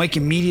 Mike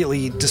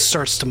immediately just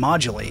starts to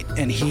modulate.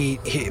 And he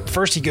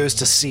first he goes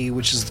to C,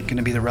 which is going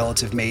to be the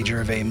relative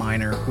major of A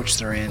minor, which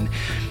they're in.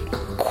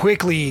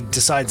 Quickly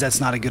decides that's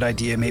not a good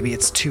idea. Maybe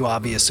it's too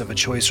obvious of a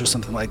choice or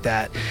something like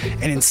that,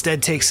 and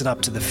instead takes it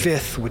up to the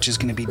fifth, which is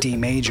going to be D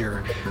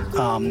major.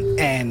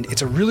 And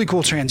it's a really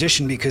cool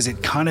transition because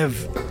it kind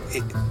of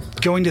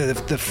going to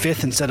the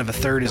fifth instead of a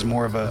third is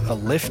more of a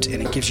lift,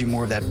 and it gives you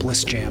more of that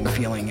bliss jam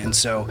feeling. And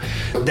so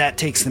that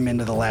takes them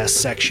into the last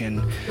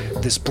section,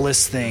 this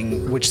bliss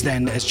thing, which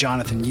then, as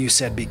Jonathan, you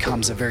said,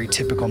 becomes a very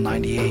typical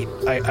 98.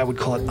 I would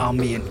call it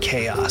ambient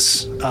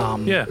chaos.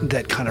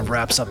 That kind of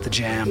wraps up the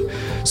jam.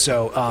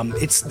 So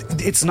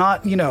it's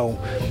not,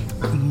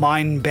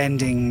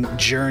 mind-bending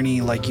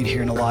journey like you'd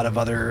hear in a lot of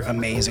other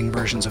amazing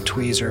versions of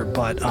Tweezer,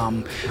 but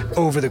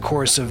over the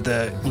course of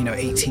the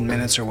 18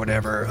 minutes or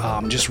whatever,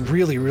 just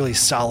really, really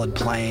solid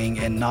playing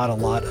and not a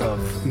lot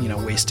of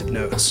wasted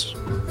notes.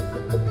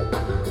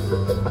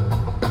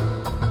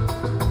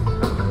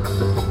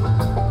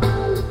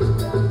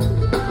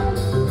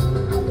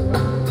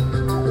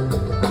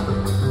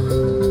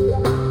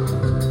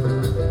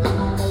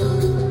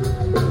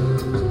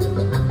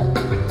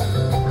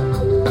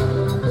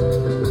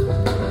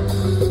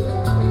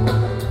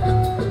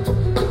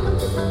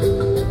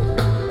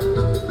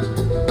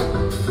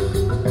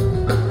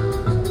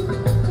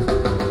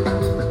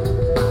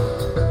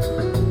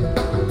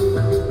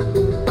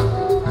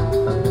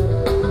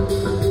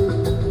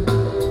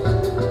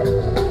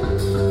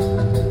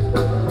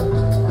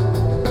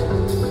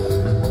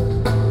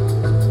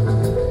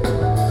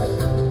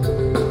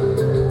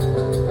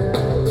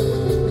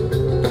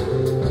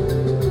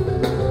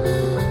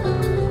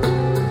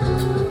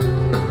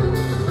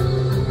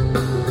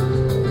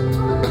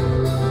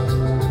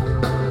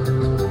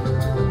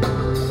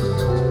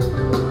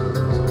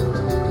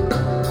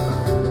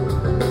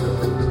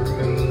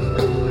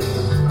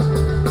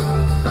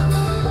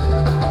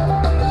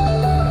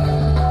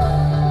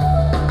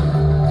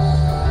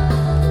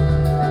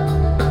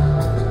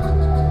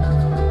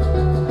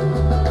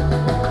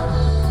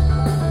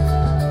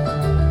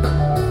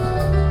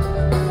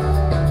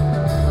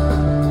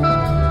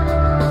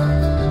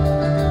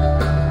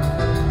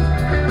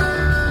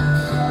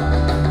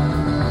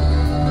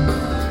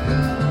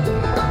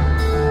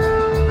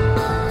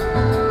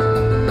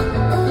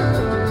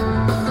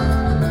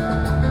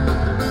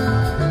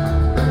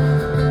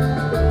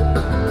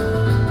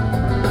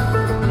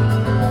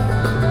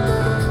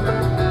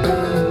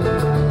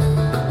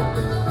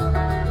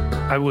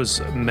 I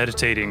was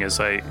meditating as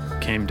I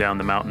came down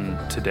the mountain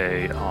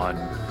today on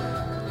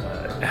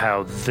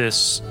how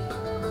this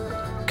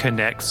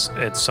connects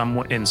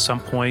in some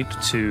point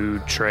to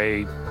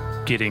Trey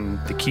getting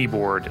the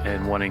keyboard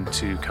and wanting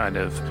to kind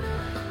of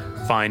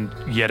find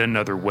yet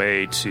another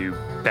way to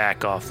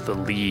back off the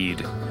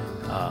lead.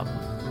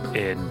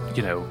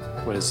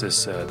 What is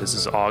this? This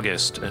is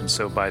August, and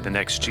so by the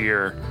next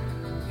year,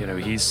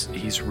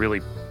 he's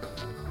really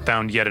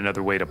found yet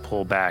another way to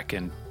pull back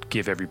and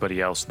give everybody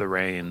else the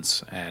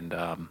reins, and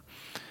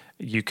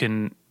you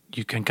can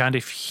kind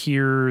of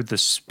hear the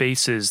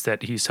spaces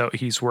that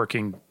he's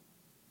working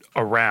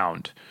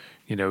around.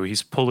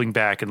 He's pulling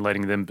back and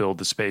letting them build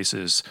the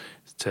spaces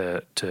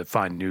to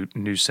find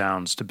new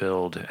sounds to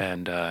build.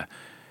 And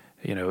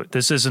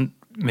this isn't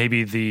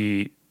maybe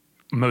the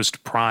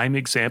most prime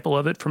example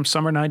of it from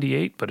summer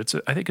 '98, but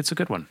I think it's a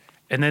good one.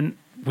 And then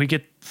we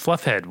get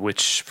Fluffhead,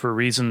 which for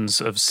reasons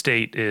of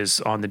state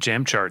is on the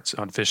jam charts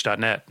on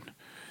Fish.net.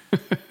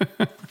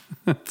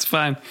 It's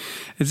fine.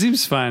 It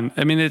seems fine.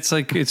 I mean, it's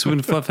when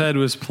Fluffhead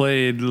was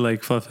played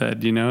like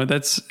Fluffhead,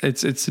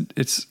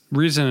 it's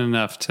reason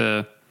enough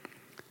to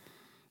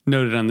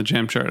note it on the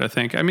jam chart, I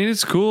think. I mean,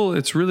 it's cool.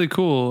 It's really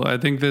cool. I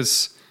think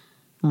this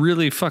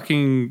really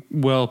fucking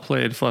well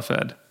played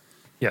Fluffhead.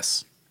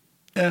 Yes.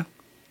 Yeah.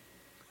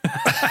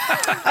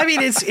 I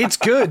mean, it's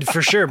good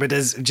for sure, but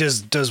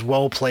does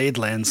well played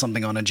land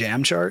something on a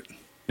jam chart?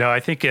 No, I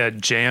think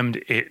Jam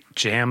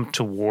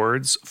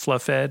towards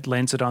Fluffhead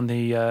lands it on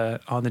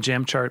the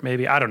Jam chart.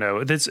 Maybe, I don't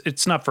know.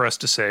 It's not for us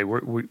to say.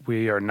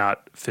 We are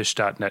not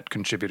Fish.net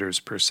contributors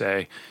per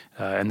se,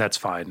 and that's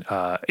fine.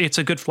 It's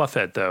a good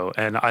Fluffhead though,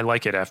 and I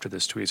like it after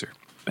this tweezer.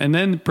 And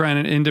then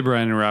Brian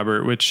and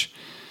Robert, which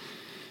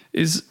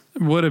is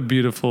what a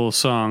beautiful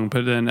song.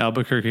 But then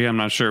Albuquerque, I'm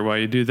not sure why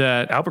you do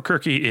that.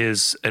 Albuquerque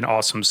is an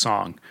awesome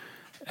song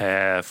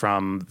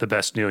from the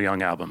best Neil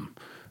Young album.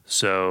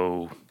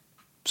 So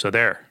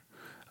there.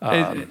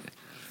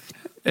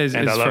 As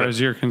far as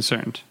you're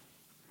concerned.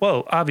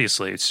 Well,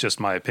 obviously, it's just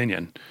my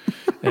opinion.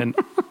 And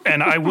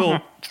I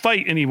will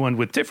fight anyone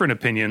with different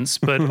opinions,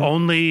 but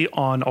only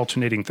on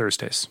alternating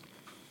Thursdays.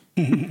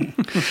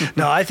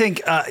 No, I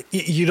think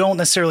you don't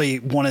necessarily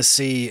want to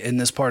see in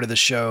this part of the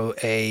show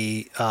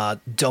a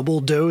double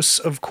dose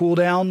of Cool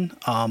Down.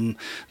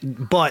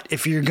 But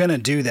if you're going to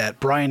do that,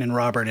 Brian and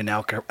Robert in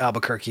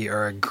Albuquerque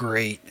are a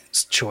great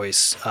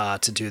choice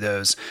to do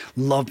those.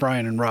 Love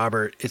Brian and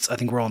Robert. I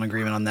think we're all in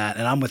agreement on that.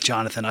 And I'm with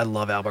Jonathan. I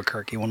love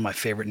Albuquerque, one of my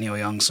favorite Neil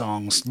Young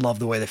songs. Love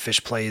the way the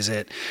Fish plays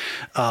it.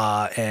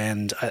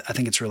 And I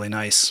think it's really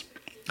nice.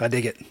 I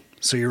dig it.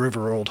 So you're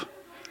overruled.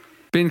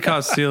 Been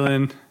caught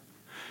stealing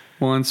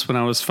once when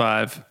I was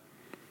 5.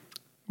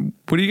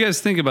 What do you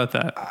guys think about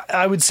that?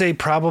 I would say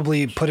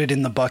probably put it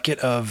in the bucket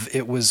of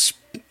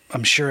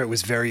I'm sure it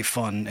was very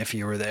fun if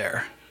you were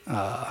there.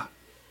 I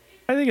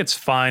think it's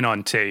fine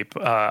on tape.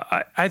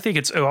 I think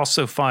it's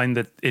also fine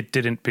that it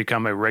didn't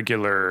become a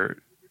regular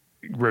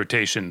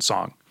rotation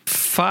song.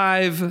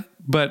 5,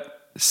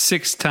 but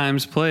 6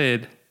 times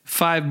played.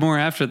 5 more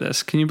after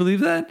this. Can you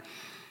believe that?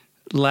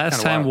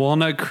 Last time,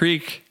 Walnut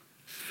Creek,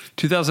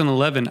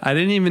 2011. I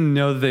didn't even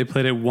know that they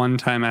played it 1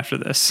 time after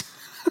this.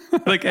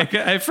 Like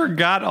I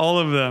forgot all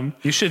of them.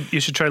 You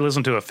should try to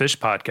listen to a Fish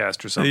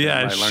podcast or something.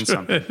 Yeah, you might learn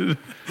something.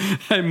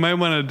 I might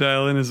want to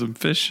dial into some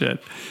Fish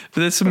shit.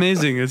 But it's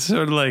amazing. It's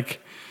sort of like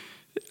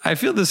I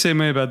feel the same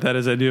way about that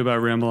as I do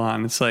about Ramble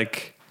On. It's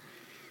like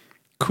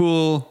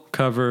cool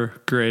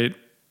cover, great,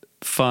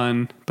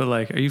 fun, but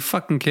like, are you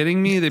fucking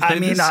kidding me? They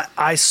played this?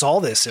 I saw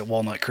this at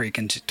Walnut Creek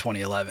in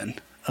 2011.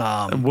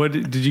 What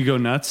did you go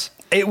nuts?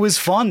 It was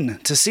fun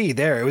to see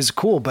there. It was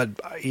cool, but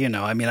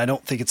I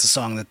don't think it's a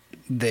song that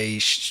they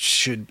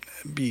should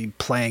be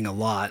playing a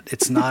lot.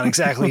 It's not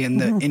exactly in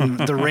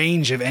the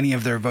range of any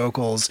of their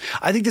vocals.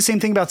 I think the same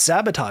thing about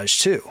Sabotage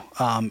too.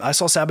 I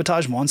saw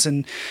Sabotage once,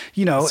 and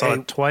I saw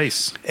it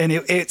twice, and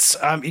it's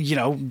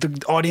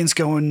the audience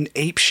going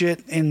ape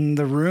shit in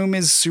the room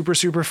is super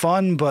super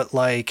fun, but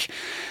like,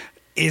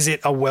 is it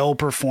a well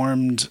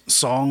performed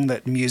song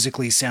that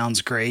musically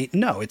sounds great?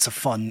 No, it's a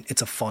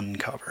fun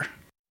cover.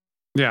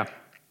 Yeah.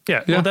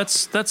 Well,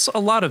 that's a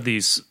lot of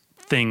these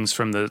things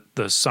from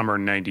the summer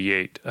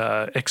 '98.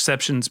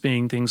 Exceptions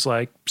being things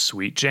like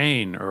Sweet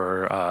Jane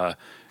or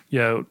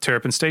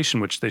Terrapin Station,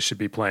 which they should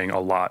be playing a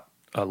lot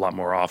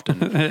more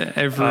often.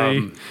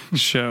 Every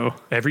show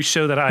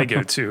that I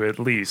go to, at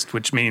least,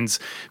 which means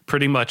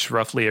pretty much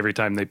roughly every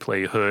time they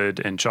play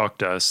Hood and Chalk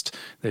Dust,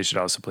 they should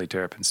also play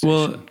Terrapin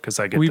Station, because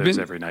I get those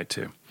every night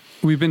too.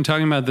 We've been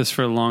talking about this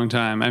for a long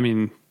time. I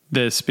mean,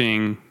 this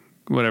being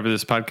whatever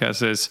this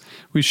podcast is,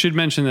 we should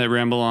mention that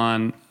Ramble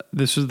On,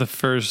 this was the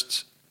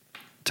first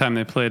time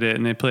they played it,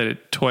 and they played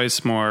it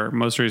twice more,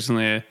 most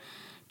recently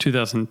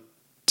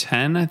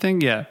 2010, I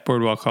think. Yeah,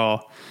 Boardwalk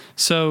Hall.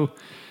 So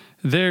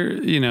they're,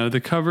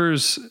 the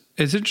covers,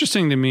 it's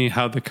interesting to me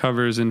how the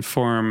covers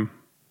inform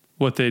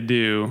what they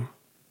do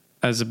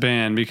as a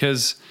band,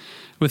 because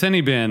with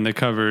any band, the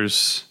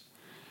covers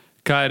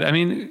guide. I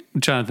mean,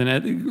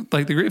 Jonathan,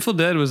 like the Grateful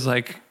Dead was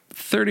like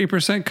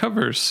 30%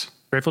 covers.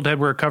 Grateful Dead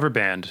were a cover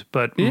band,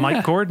 but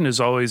Mike Gordon has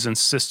always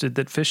insisted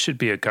that Fish should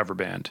be a cover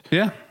band.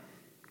 Yeah.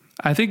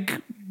 I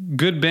think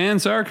good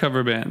bands are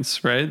cover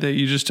bands, right? That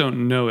you just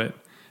don't know it.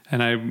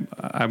 And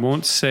I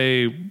won't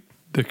say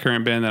the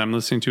current band that I'm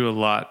listening to a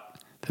lot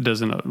that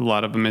does a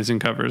lot of amazing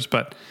covers,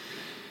 but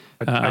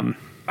I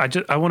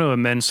want to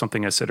amend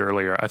something I said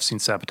earlier. I've seen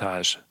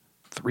Sabotage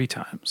 3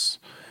 times,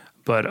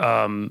 but 3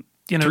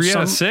 out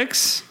of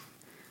 6,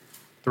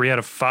 3 out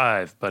of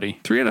 5, buddy.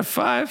 3 out of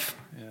 5.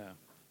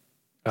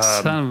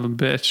 Son of a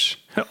bitch.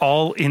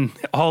 All in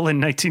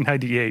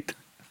 1998.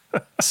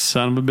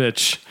 Son of a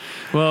bitch.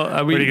 Well,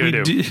 what are you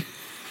gonna do?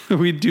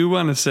 We do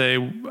want to say,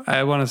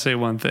 I want to say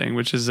one thing,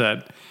 which is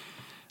that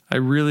I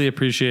really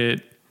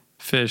appreciate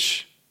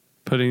Fish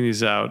putting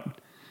these out.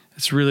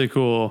 It's really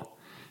cool.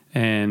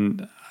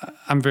 And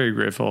I'm very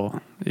grateful,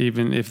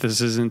 even if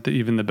this isn't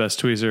even the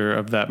best tweezer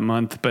of that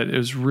month, but it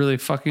was really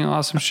fucking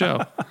awesome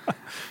show.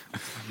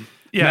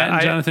 Matt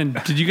and Jonathan,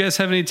 did you guys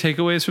have any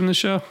takeaways from the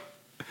show?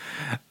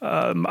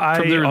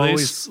 I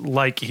always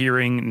like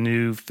hearing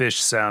new Fish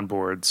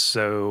soundboards,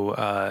 so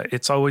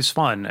it's always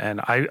fun,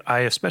 and I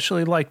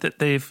especially like that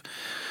they've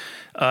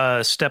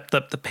stepped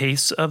up the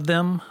pace of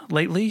them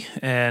lately,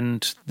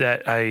 and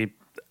that I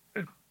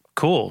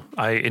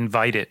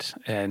invite it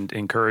and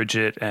encourage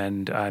it,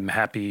 and I'm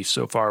happy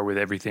so far with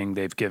everything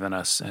they've given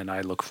us, and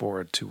I look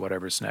forward to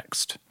whatever's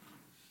next.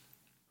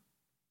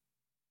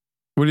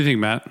 What do you think,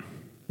 Matt?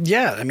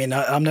 Yeah, I mean,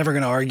 I'm never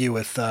going to argue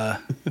with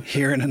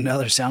hearing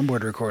another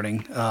soundboard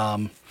recording.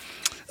 And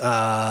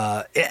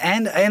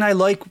I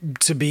like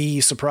to be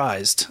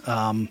surprised.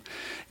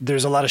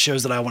 There's a lot of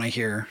shows that I want to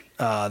hear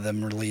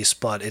them release,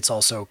 but it's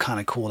also kind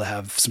of cool to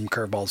have some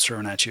curveballs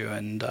thrown at you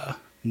and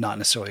not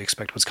necessarily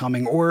expect what's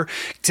coming, or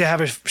to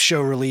have a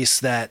show release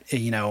that,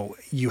 you know,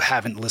 you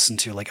haven't listened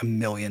to like a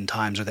million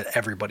times, or that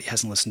everybody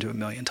hasn't listened to a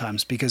million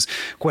times, because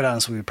quite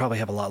honestly, we would probably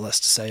have a lot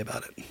less to say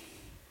about it.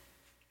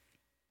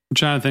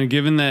 Jonathan,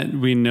 given that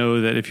we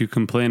know that if you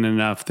complain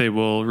enough, they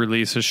will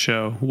release a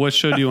show, what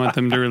show do you want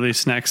them to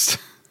release next?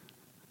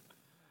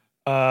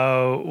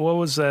 What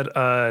was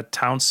that?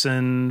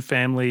 Townsend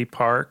Family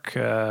Park.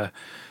 Yeah,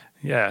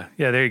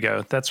 there you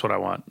go. That's what I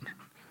want.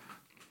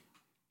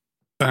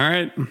 All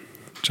right.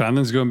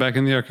 Jonathan's going back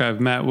in the archive.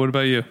 Matt, what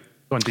about you?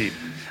 Going deep.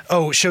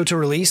 Oh, show to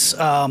release.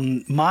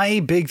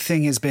 My big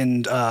thing has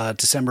been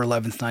December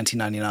 11th,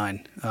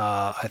 1999.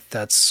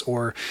 That's,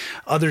 or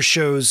other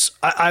shows.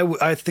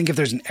 I think if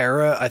there's an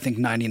era, I think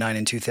 99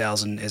 and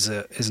 2000 is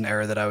an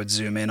era that I would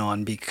zoom in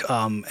on.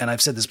 And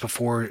I've said this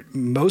before,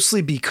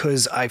 mostly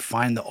because I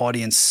find the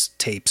audience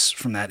tapes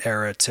from that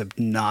era to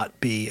not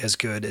be as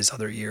good as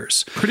other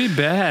years. Pretty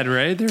bad,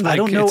 right? They're like, I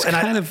don't know. It's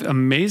kind of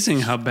amazing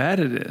how bad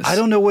it is. I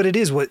don't know what it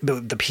is, what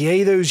the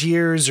PA those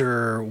years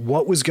or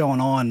what was going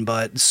on,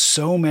 but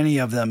so many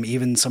of them,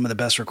 even some of the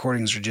best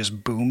recordings, are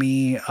just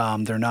boomy.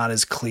 They're not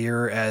as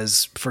clear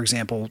as, for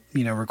example,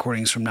 you know,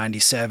 recordings from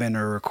 97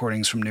 or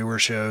recordings from newer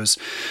shows.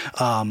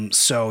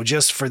 So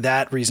just for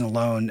that reason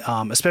alone,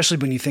 especially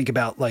when you think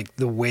about like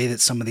the way that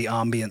some of the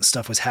ambient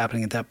stuff was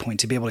happening at that point,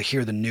 to be able to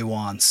hear the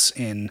nuance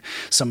in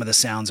some of the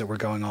sounds that were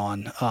going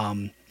on.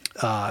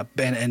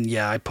 And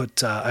yeah, I put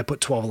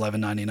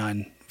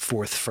 12/11/99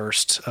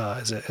 first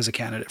as a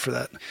candidate for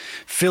that.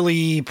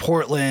 Philly,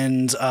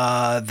 Portland,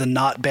 the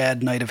Not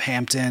Bad Night of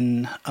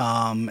Hampton,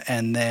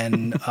 and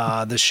then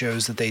the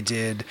shows that they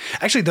did.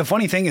 Actually, the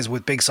funny thing is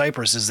with Big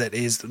Cypress is that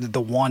is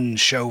the one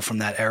show from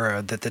that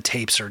era that the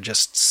tapes are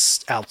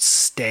just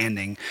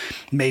outstanding.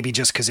 Maybe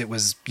just because it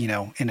was, you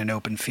know, in an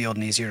open field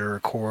and easier to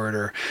record,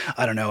 or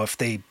I don't know if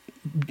they,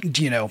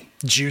 you know,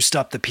 juiced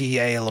up the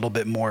PA a little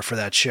bit more for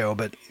that show,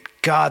 but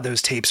God,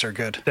 those tapes are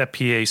good. That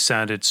PA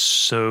sounded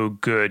so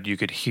good. You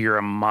could hear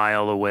a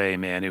mile away,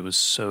 man. It was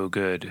so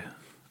good.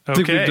 I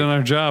think we've done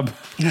our job.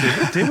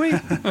 Did we? All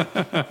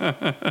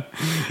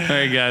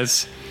right,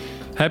 guys.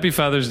 Happy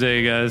Father's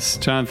Day, guys.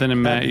 Jonathan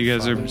and Matt, you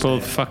guys are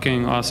both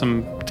fucking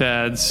awesome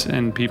dads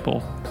and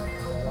people.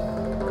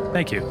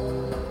 Thank you.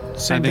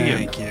 Same to you.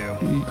 Thank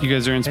you. You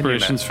guys are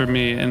inspirations for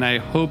me, and I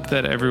hope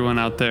that everyone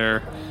out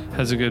there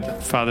has a good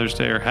Father's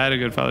Day, or had a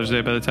good Father's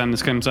Day by the time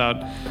this comes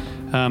out.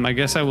 I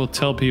guess I will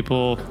tell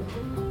people.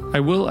 I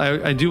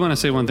do want to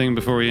say one thing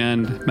before we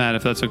end, Matt,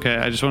 if that's okay.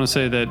 I just want to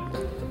say that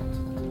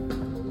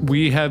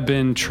we have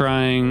been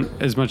trying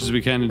as much as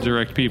we can to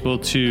direct people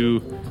to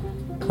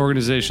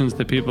organizations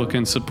that people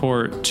can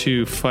support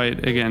to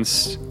fight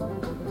against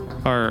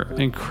our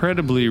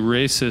incredibly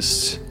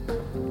racist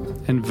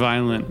and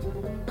violent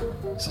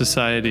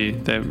society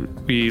that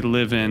we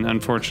live in,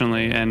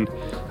 unfortunately. And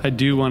I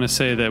do want to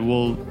say that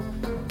we'll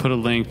put a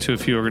link to a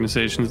few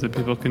organizations that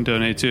people can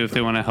donate to if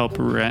they want to help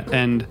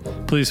end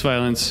police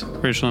violence,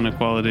 racial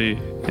inequality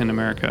in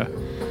America.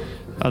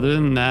 Other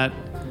than that,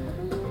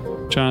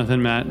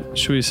 Jonathan, Matt,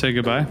 should we say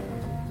goodbye?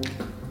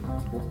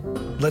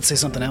 Let's say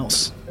something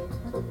else.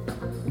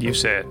 You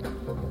say it.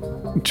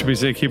 Should we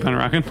say keep on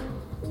rocking?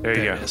 There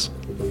you go. It is.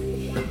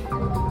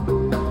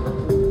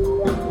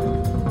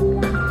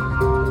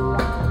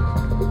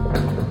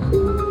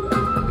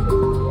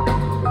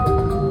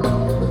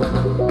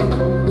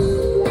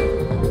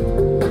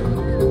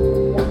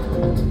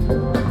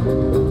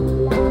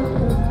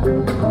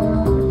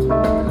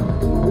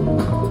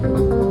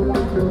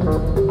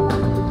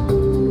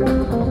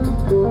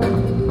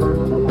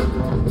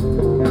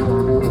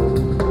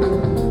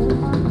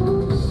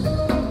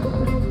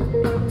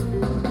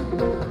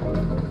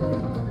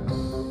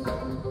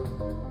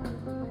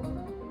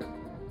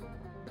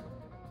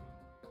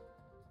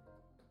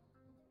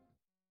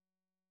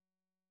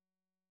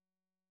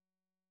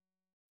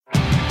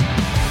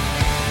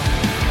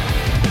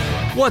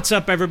 What's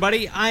up,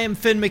 everybody? I am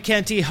Finn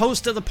McKenty,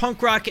 host of the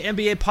Punk Rock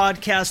MBA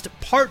podcast,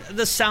 part of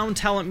the Sound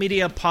Talent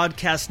Media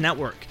Podcast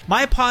Network.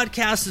 My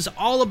podcast is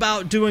all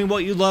about doing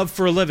what you love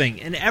for a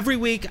living, and every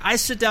week I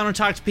sit down and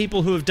talk to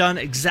people who have done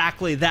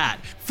exactly that.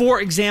 For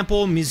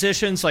example,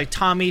 musicians like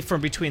Tommy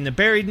from Between the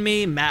Buried and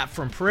Me, Matt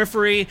from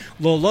Periphery,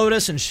 Lil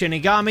Lotus and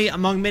Shinigami,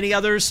 among many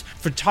others,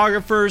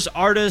 photographers,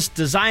 artists,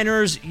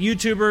 designers,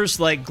 YouTubers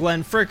like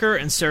Glenn Fricker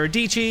and Sarah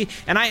Dici,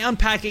 and I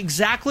unpack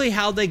exactly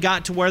how they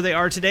got to where they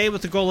are today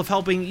with the goal of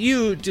helping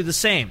you do the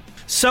same.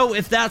 So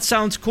if that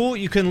sounds cool,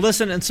 you can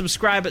listen and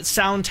subscribe at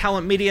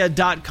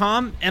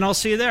soundtalentmedia.com, and I'll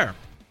see you there.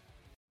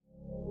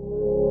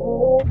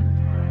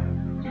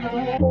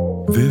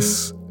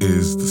 This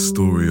is the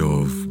story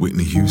of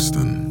Whitney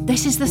Houston.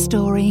 This is the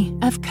story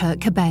of Kurt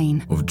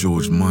Cobain. Of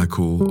George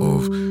Michael,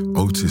 of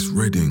Otis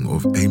Redding,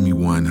 of Amy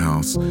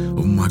Winehouse,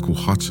 of Michael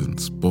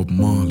Hutchence, Bob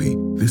Marley.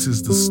 This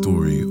is the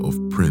story of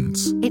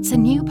Prince. It's a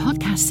new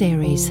podcast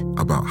series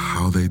about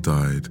how they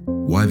died,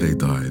 why they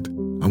died,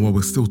 and why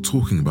we're still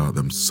talking about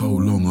them so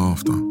long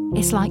after.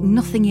 It's like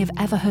nothing you've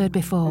ever heard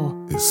before.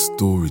 It's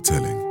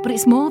storytelling. But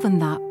it's more than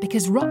that,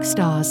 because rock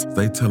stars,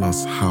 they tell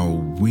us how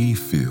we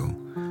feel.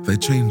 They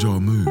change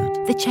our mood.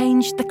 They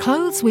change the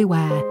clothes we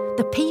wear,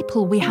 the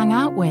people we hang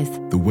out with,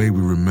 the way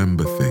we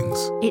remember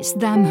things. It's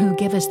them who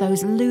give us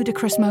those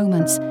ludicrous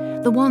moments,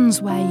 the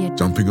ones where you're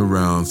jumping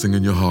around,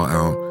 singing your heart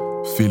out,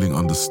 feeling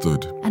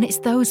understood. And it's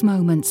those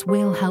moments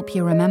we'll help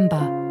you remember,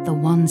 the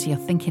ones you're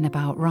thinking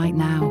about right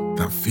now.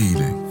 That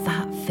feeling.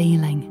 That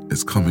feeling.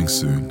 It's coming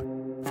soon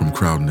from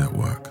Crowd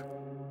Network.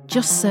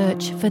 Just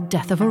search for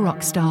Death of a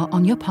Rock Star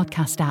on your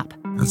podcast app.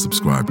 And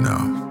subscribe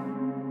now.